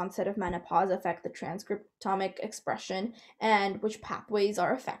of the onset of menopause affect the transcriptomic expression and which pathways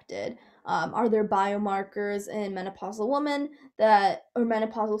are affected? Are there biomarkers in menopausal women or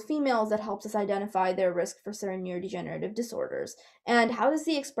menopausal females that helps us identify their risk for certain neurodegenerative disorders? And how does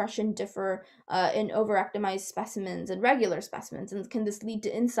the expression differ in overactimized specimens and regular specimens? And can this lead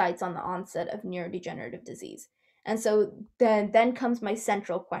to insights on the onset of neurodegenerative disease? And so then comes my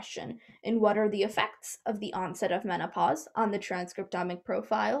central question: and what are the effects of the onset of menopause on the transcriptomic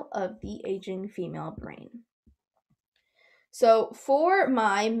profile of the aging female brain? So for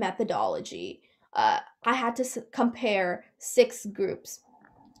my methodology, I had to compare 6 groups.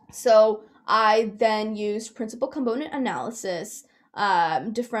 So I then used principal component analysis,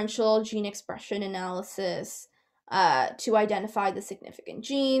 differential gene expression analysis, to identify the significant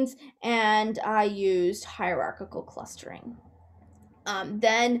genes, and I used hierarchical clustering.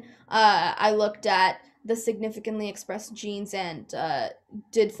 Then I looked at the significantly expressed genes and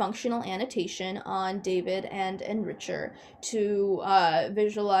did functional annotation on David and Enricher to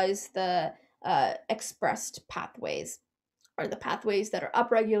visualize the expressed pathways, or the pathways that are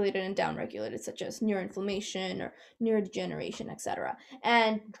upregulated and downregulated, such as neuroinflammation or neurodegeneration, etc.,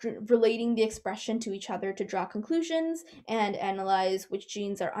 and relating the expression to each other to draw conclusions and analyze which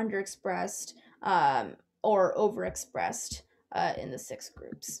genes are underexpressed or overexpressed in the 6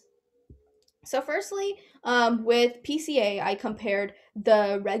 groups. So firstly, with PCA, I compared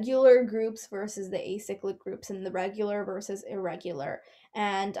the regular groups versus the acyclic groups and the regular versus irregular.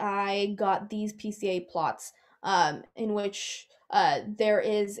 And I got these PCA plots in which there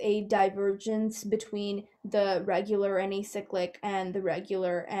is a divergence between the regular and acyclic and the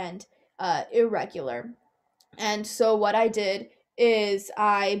regular and irregular. And so what I did is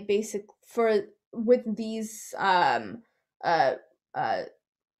with these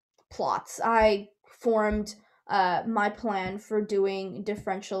plots, I formed my plan for doing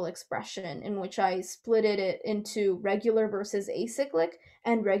differential expression, in which I split it into regular versus acyclic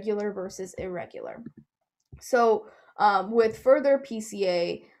and regular versus irregular. So with further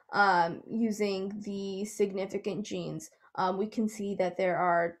PCA, using the significant genes, we can see that there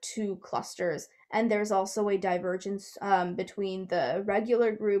are 2 clusters, and there's also a divergence between the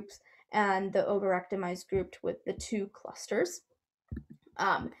regular groups and the overactimized group with the 2 clusters.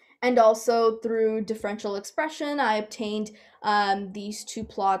 And also through differential expression, I obtained these 2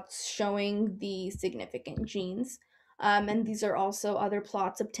 plots showing the significant genes. And these are also other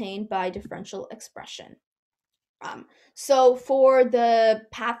plots obtained by differential expression. So for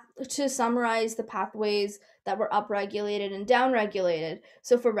to summarize the pathways that were upregulated and downregulated,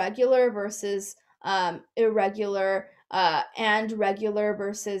 so for regular versus irregular and regular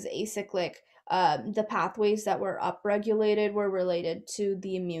versus acyclic, the pathways that were upregulated were related to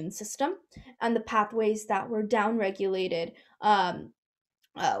the immune system, and the pathways that were downregulated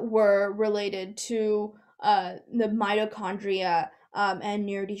were related to the mitochondria and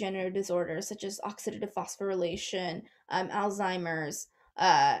neurodegenerative disorders such as oxidative phosphorylation, Alzheimer's,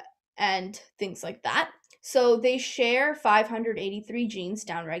 and things like that. So they share 583 genes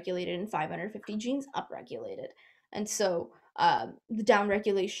downregulated and 550 genes upregulated. And so the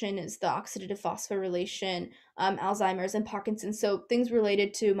downregulation is the oxidative phosphorylation, Alzheimer's, and Parkinson's. So things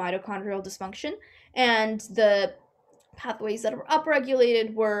related to mitochondrial dysfunction. And the pathways that were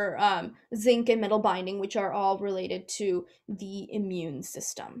upregulated were zinc and metal binding, which are all related to the immune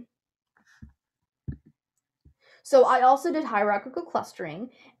system. So I also did hierarchical clustering,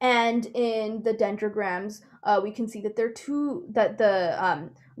 and in the dendrograms, we can see that the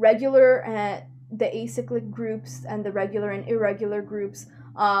regular and the acyclic groups and the regular and irregular groups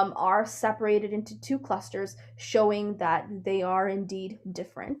are separated into 2 clusters, showing that they are indeed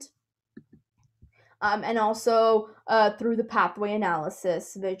different. And also through the pathway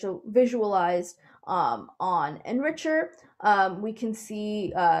analysis visualized on Enricher, we can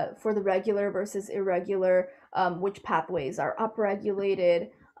see for the regular versus irregular which pathways are upregulated,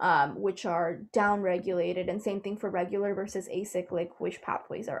 which are downregulated, and same thing for regular versus acyclic, which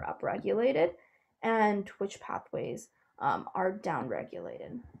pathways are upregulated and which pathways are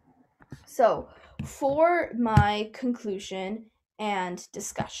downregulated. So for my conclusion and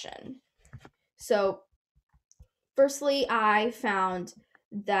discussion, so firstly, I found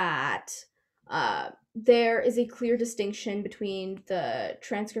that there is a clear distinction between the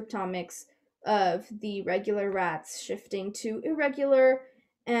transcriptomics of the regular rats shifting to irregular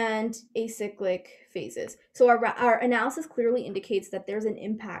and acyclic phases. So our analysis clearly indicates that there's an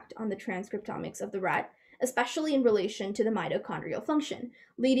impact on the transcriptomics of the rat, especially in relation to the mitochondrial function,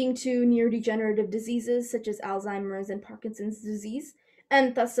 leading to neurodegenerative diseases such as Alzheimer's and Parkinson's disease,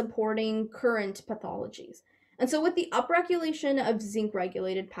 and thus supporting current pathologies. And so with the upregulation of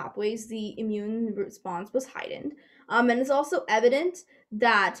zinc-regulated pathways, the immune response was heightened. And it's also evident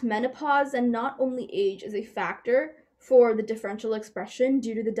that menopause and not only age is a factor for the differential expression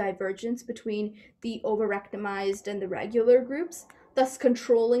due to the divergence between the overrectomized and the regular groups, thus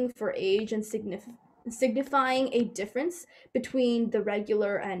controlling for age and signifying a difference between the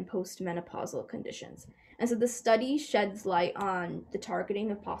regular and postmenopausal conditions. And so the study sheds light on the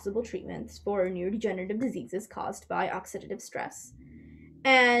targeting of possible treatments for neurodegenerative diseases caused by oxidative stress.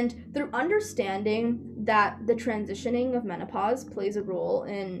 And through understanding that the transitioning of menopause plays a role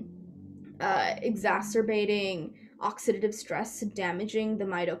in exacerbating oxidative stress, damaging the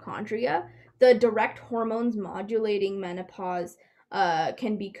mitochondria, the direct hormones modulating menopause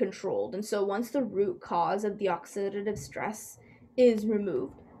can be controlled. And so once the root cause of the oxidative stress is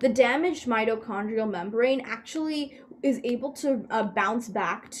removed, the damaged mitochondrial membrane actually is able to bounce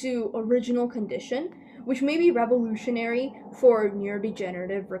back to original condition, which may be revolutionary for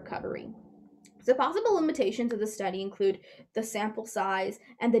neurodegenerative recovery. So possible limitations of the study include the sample size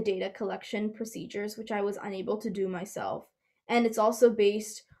and the data collection procedures, which I was unable to do myself. And it's also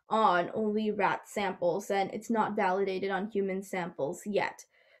based on only rat samples, and it's not validated on human samples yet.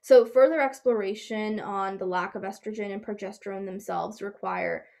 So further exploration on the lack of estrogen and progesterone themselves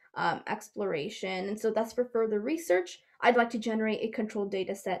require exploration. And so that's for further research. I'd like to generate a controlled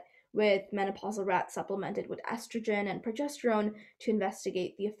data set with menopausal rats supplemented with estrogen and progesterone to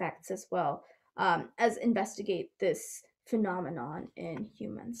investigate the effects as well as investigate this phenomenon in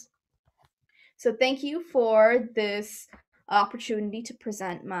humans. So thank you for this opportunity to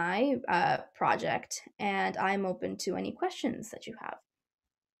present my project, and I'm open to any questions that you have.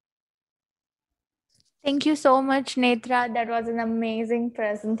 Thank you so much, Netra. That was an amazing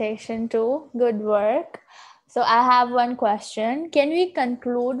presentation too. Good work. So I have one question. Can we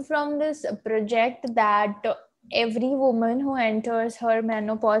conclude from this project that every woman who enters her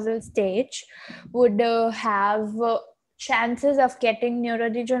menopausal stage would have chances of getting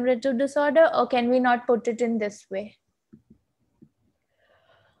neurodegenerative disorder, or can we not put it in this way?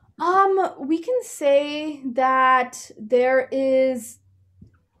 We can say that there is.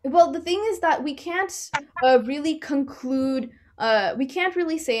 Well, the thing is that we can't really conclude. We can't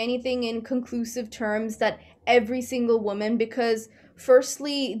really say anything in conclusive terms that every single woman, because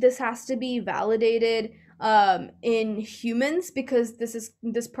firstly, this has to be validated in humans, because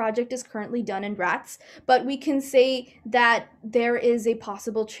this project is currently done in rats. But we can say that there is a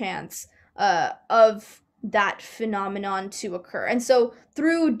possible chance of that phenomenon to occur, and so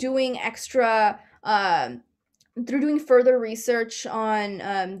through doing through doing further research on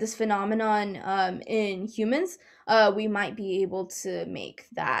this phenomenon in humans, we might be able to make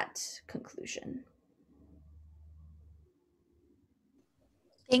that conclusion.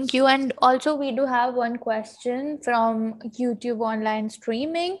 Thank you. And also, we do have one question from YouTube online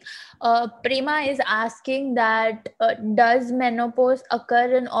streaming. Prima is asking that does menopause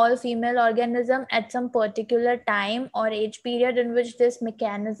occur in all female organisms at some particular time or age period in which these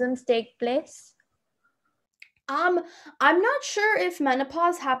mechanisms take place? I'm not sure if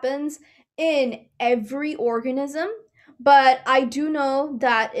menopause happens in every organism, but I do know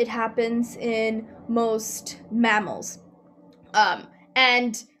that it happens in most mammals.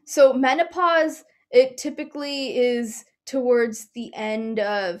 And so menopause, it typically is towards the end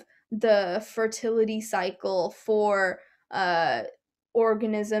of the fertility cycle for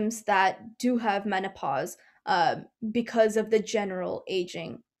organisms that do have menopause because of the general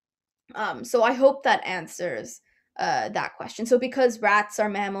aging. So I hope that answers that question. So because rats are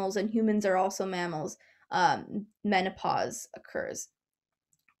mammals and humans are also mammals, menopause occurs.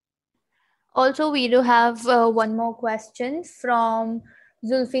 Also, we do have one more question from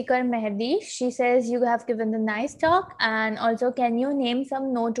Zulfikar Mehdi. She says, you have given a nice talk. And also, can you name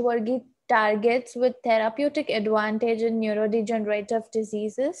some noteworthy targets with therapeutic advantage in neurodegenerative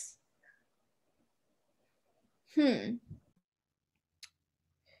diseases?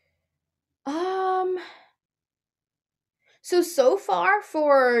 So far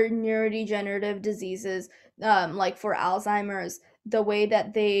for neurodegenerative diseases, like for Alzheimer's, the way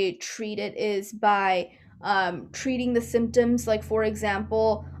that they treat it is by treating the symptoms. Like, for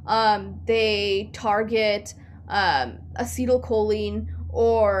example, they target acetylcholine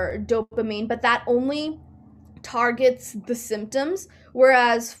or dopamine, but that only targets the symptoms,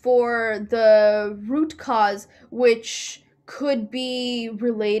 whereas for the root cause, which could be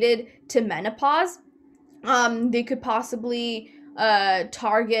related to menopause, they could possibly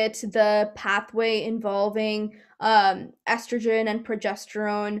target the pathway involving estrogen and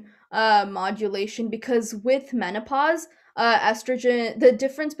progesterone modulation, because with menopause, estrogen, the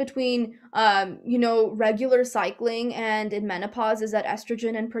difference between, regular cycling and in menopause is that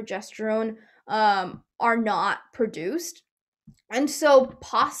estrogen and progesterone are not produced. And so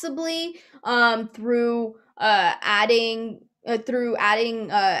possibly through adding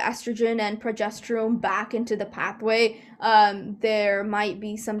estrogen and progesterone back into the pathway, there might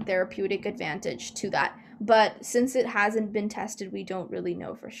be some therapeutic advantage to that. But since it hasn't been tested, we don't really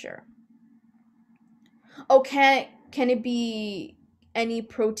know for sure. Oh, can it be any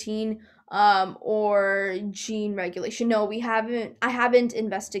protein or gene regulation? No, I haven't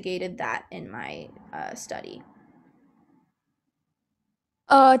investigated that in my study.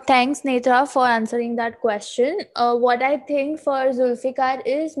 Thanks, Netra, for answering that question. What I think for Zulfikar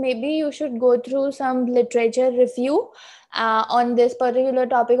is maybe you should go through some literature review on this particular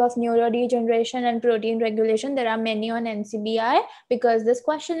topic of neurodegeneration and protein regulation. There are many on NCBI because this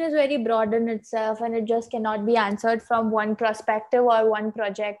question is very broad in itself and it just cannot be answered from one perspective or one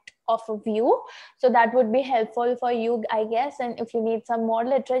project of a view. So that would be helpful for you, I guess. And if you need some more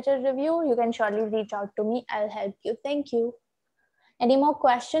literature review, you can surely reach out to me. I'll help you. Thank you. Any more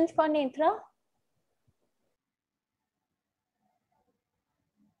questions for Netra?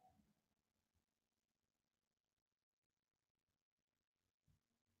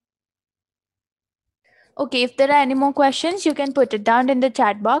 Okay, if there are any more questions, you can put it down in the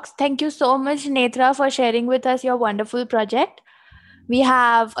chat box. Thank you so much, Netra, for sharing with us your wonderful project. We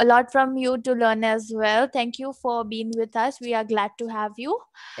have a lot from you to learn as well. Thank you for being with us. We are glad to have you.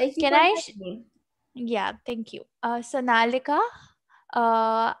 Thank you Can for I? having me. Yeah, thank you. Sonalika,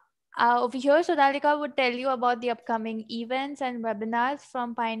 over here, Sonalika would tell you about the upcoming events and webinars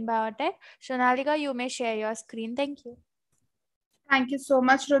from Pine Biotech. Sonalika, you may share your screen. Thank you. Thank you so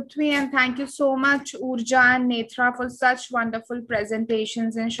much, Ruthvi, and thank you so much, Urja and Netra, for such wonderful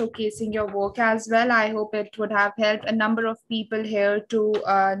presentations and showcasing your work as well. I hope it would have helped a number of people here to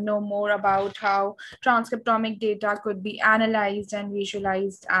know more about how transcriptomic data could be analyzed and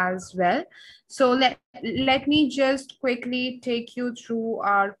visualized as well. So let me just quickly take you through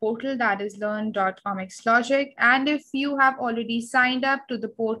our portal, that is learn.omicslogic. And if you have already signed up to the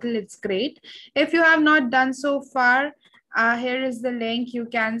portal, it's great. If you have not done so far, here is the link. You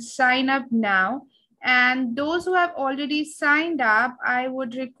can sign up now. And those who have already signed up, I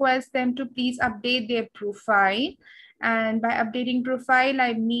would request them to please update their profile. And by updating profile,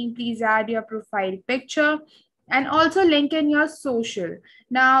 I mean please add your profile picture and also link in your social.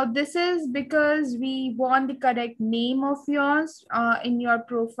 Now, this is because we want the correct name of yours in your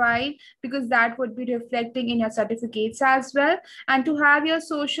profile, because that would be reflecting in your certificates as well. And to have your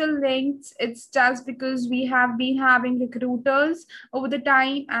social links, it's just because we have been having recruiters over the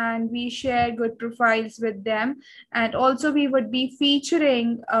time and we share good profiles with them. And also we would be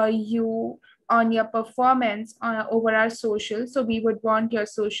featuring you on your performance over our social. So we would want your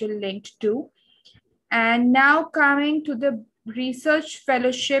social linked too. And now coming to the research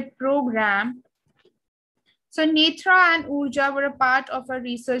fellowship program. So Netra and Urja were a part of a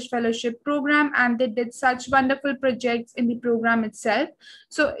research fellowship program and they did such wonderful projects in the program itself.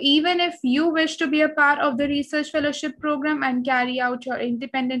 So even if you wish to be a part of the research fellowship program and carry out your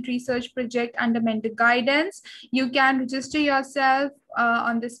independent research project under mentor guidance, you can register yourself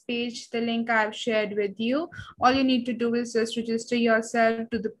on this page, the link I've shared with you. All you need to do is just register yourself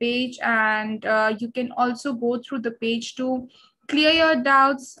to the page, and you can also go through the page to clear your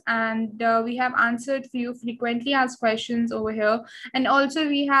doubts, and we have answered few frequently asked questions over here. And also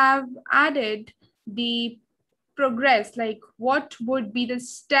we have added the progress, like what would be the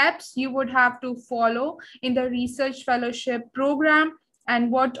steps you would have to follow in the research fellowship program and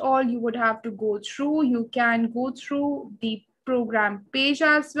what all you would have to go through. You can go through the program page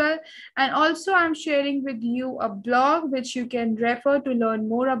as well. And also I'm sharing with you a blog which you can refer to learn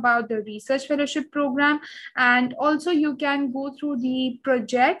more about the research fellowship program. And also you can go through the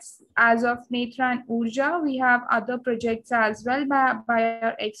projects as of Netra and Urja. We have other projects as well by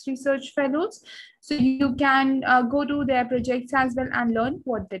our ex-research fellows. So you can go to their projects as well and learn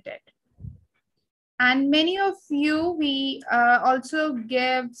what they did. And many of you, we also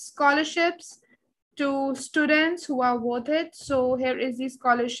give scholarships to students who are worth it. So here is the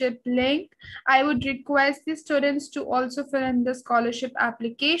scholarship link. I would request the students to also fill in the scholarship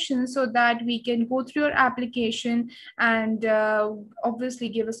application so that we can go through your application and obviously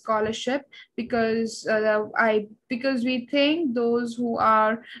give a scholarship, because because we think those who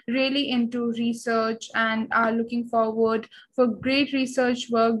are really into research and are looking forward for great research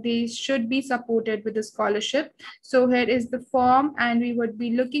work, they should be supported with a scholarship. So here is the form, and we would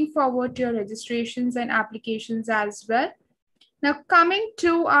be looking forward to your registrations and applications as well. Now, coming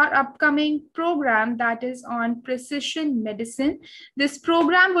to our upcoming program that is on precision medicine. This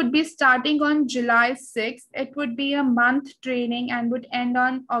program would be starting on July 6th. It would be a month training and would end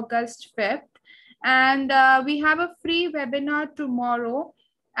on August 5th. And we have a free webinar tomorrow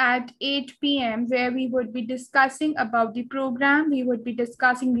at 8 p.m. where we would be discussing about the program. We would be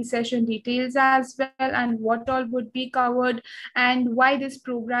discussing the session details as well and what all would be covered and why this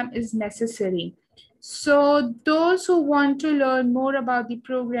program is necessary. So those who want to learn more about the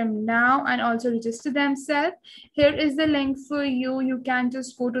program now and also register themselves, here is the link for you. You can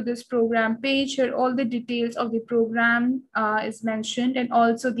just go to this program page. Here all the details of the program is mentioned, and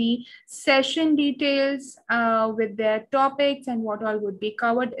also the session details with their topics and what all would be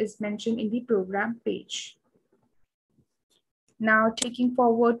covered is mentioned in the program page. Now, taking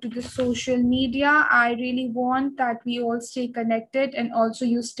forward to the social media, I really want that we all stay connected and also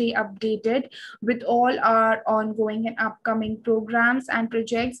you stay updated with all our ongoing and upcoming programs and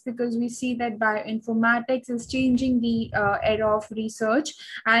projects, because we see that bioinformatics is changing the era of research,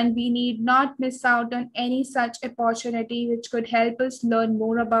 and we need not miss out on any such opportunity which could help us learn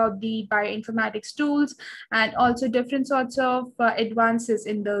more about the bioinformatics tools and also different sorts of advances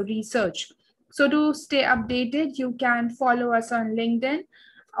in the research. So to stay updated, you can follow us on LinkedIn.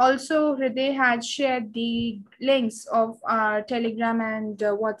 Also, Hriday had shared the links of our Telegram and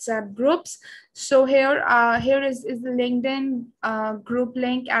WhatsApp groups. So here is the LinkedIn group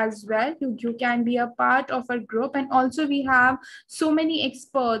link as well. You can be a part of a group, and also we have so many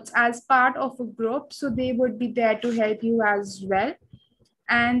experts as part of a group. So they would be there to help you as well.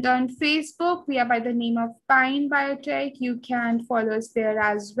 And on Facebook, we are by the name of Pine Biotech. You can follow us there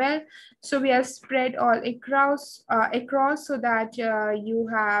as well. So we are spread all across so that you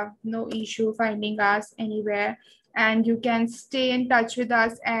have no issue finding us anywhere. And you can stay in touch with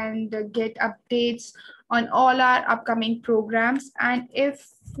us and get updates on all our upcoming programs. And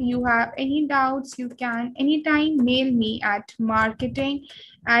if you have any doubts, you can anytime mail me at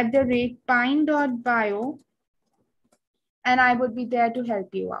marketing@pine.bio, and I would be there to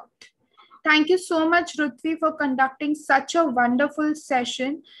help you out. Thank you so much, Ruthvi, for conducting such a wonderful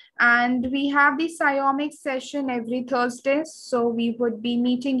session. And we have the SCI-OMICS session every Thursday. So we would be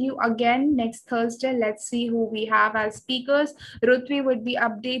meeting you again next Thursday. Let's see who we have as speakers. Ruthvi would be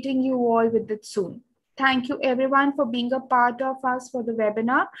updating you all with it soon. Thank you everyone for being a part of us for the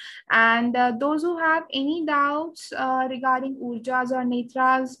webinar. And those who have any doubts regarding Urja's or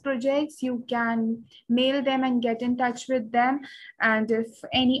Netra's projects, you can mail them and get in touch with them. And if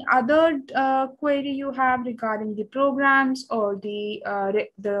any other query you have regarding the programs or the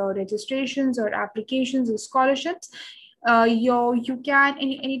registrations or applications or scholarships, you can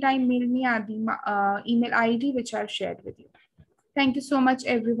anytime mail me at the email ID which I've shared with you. Thank you so much,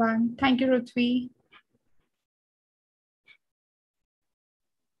 everyone. Thank you, Ruthvi.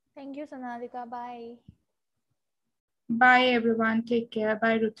 Thank you, Sonalika. Bye. Bye, everyone. Take care.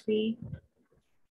 Bye, Ruthvi.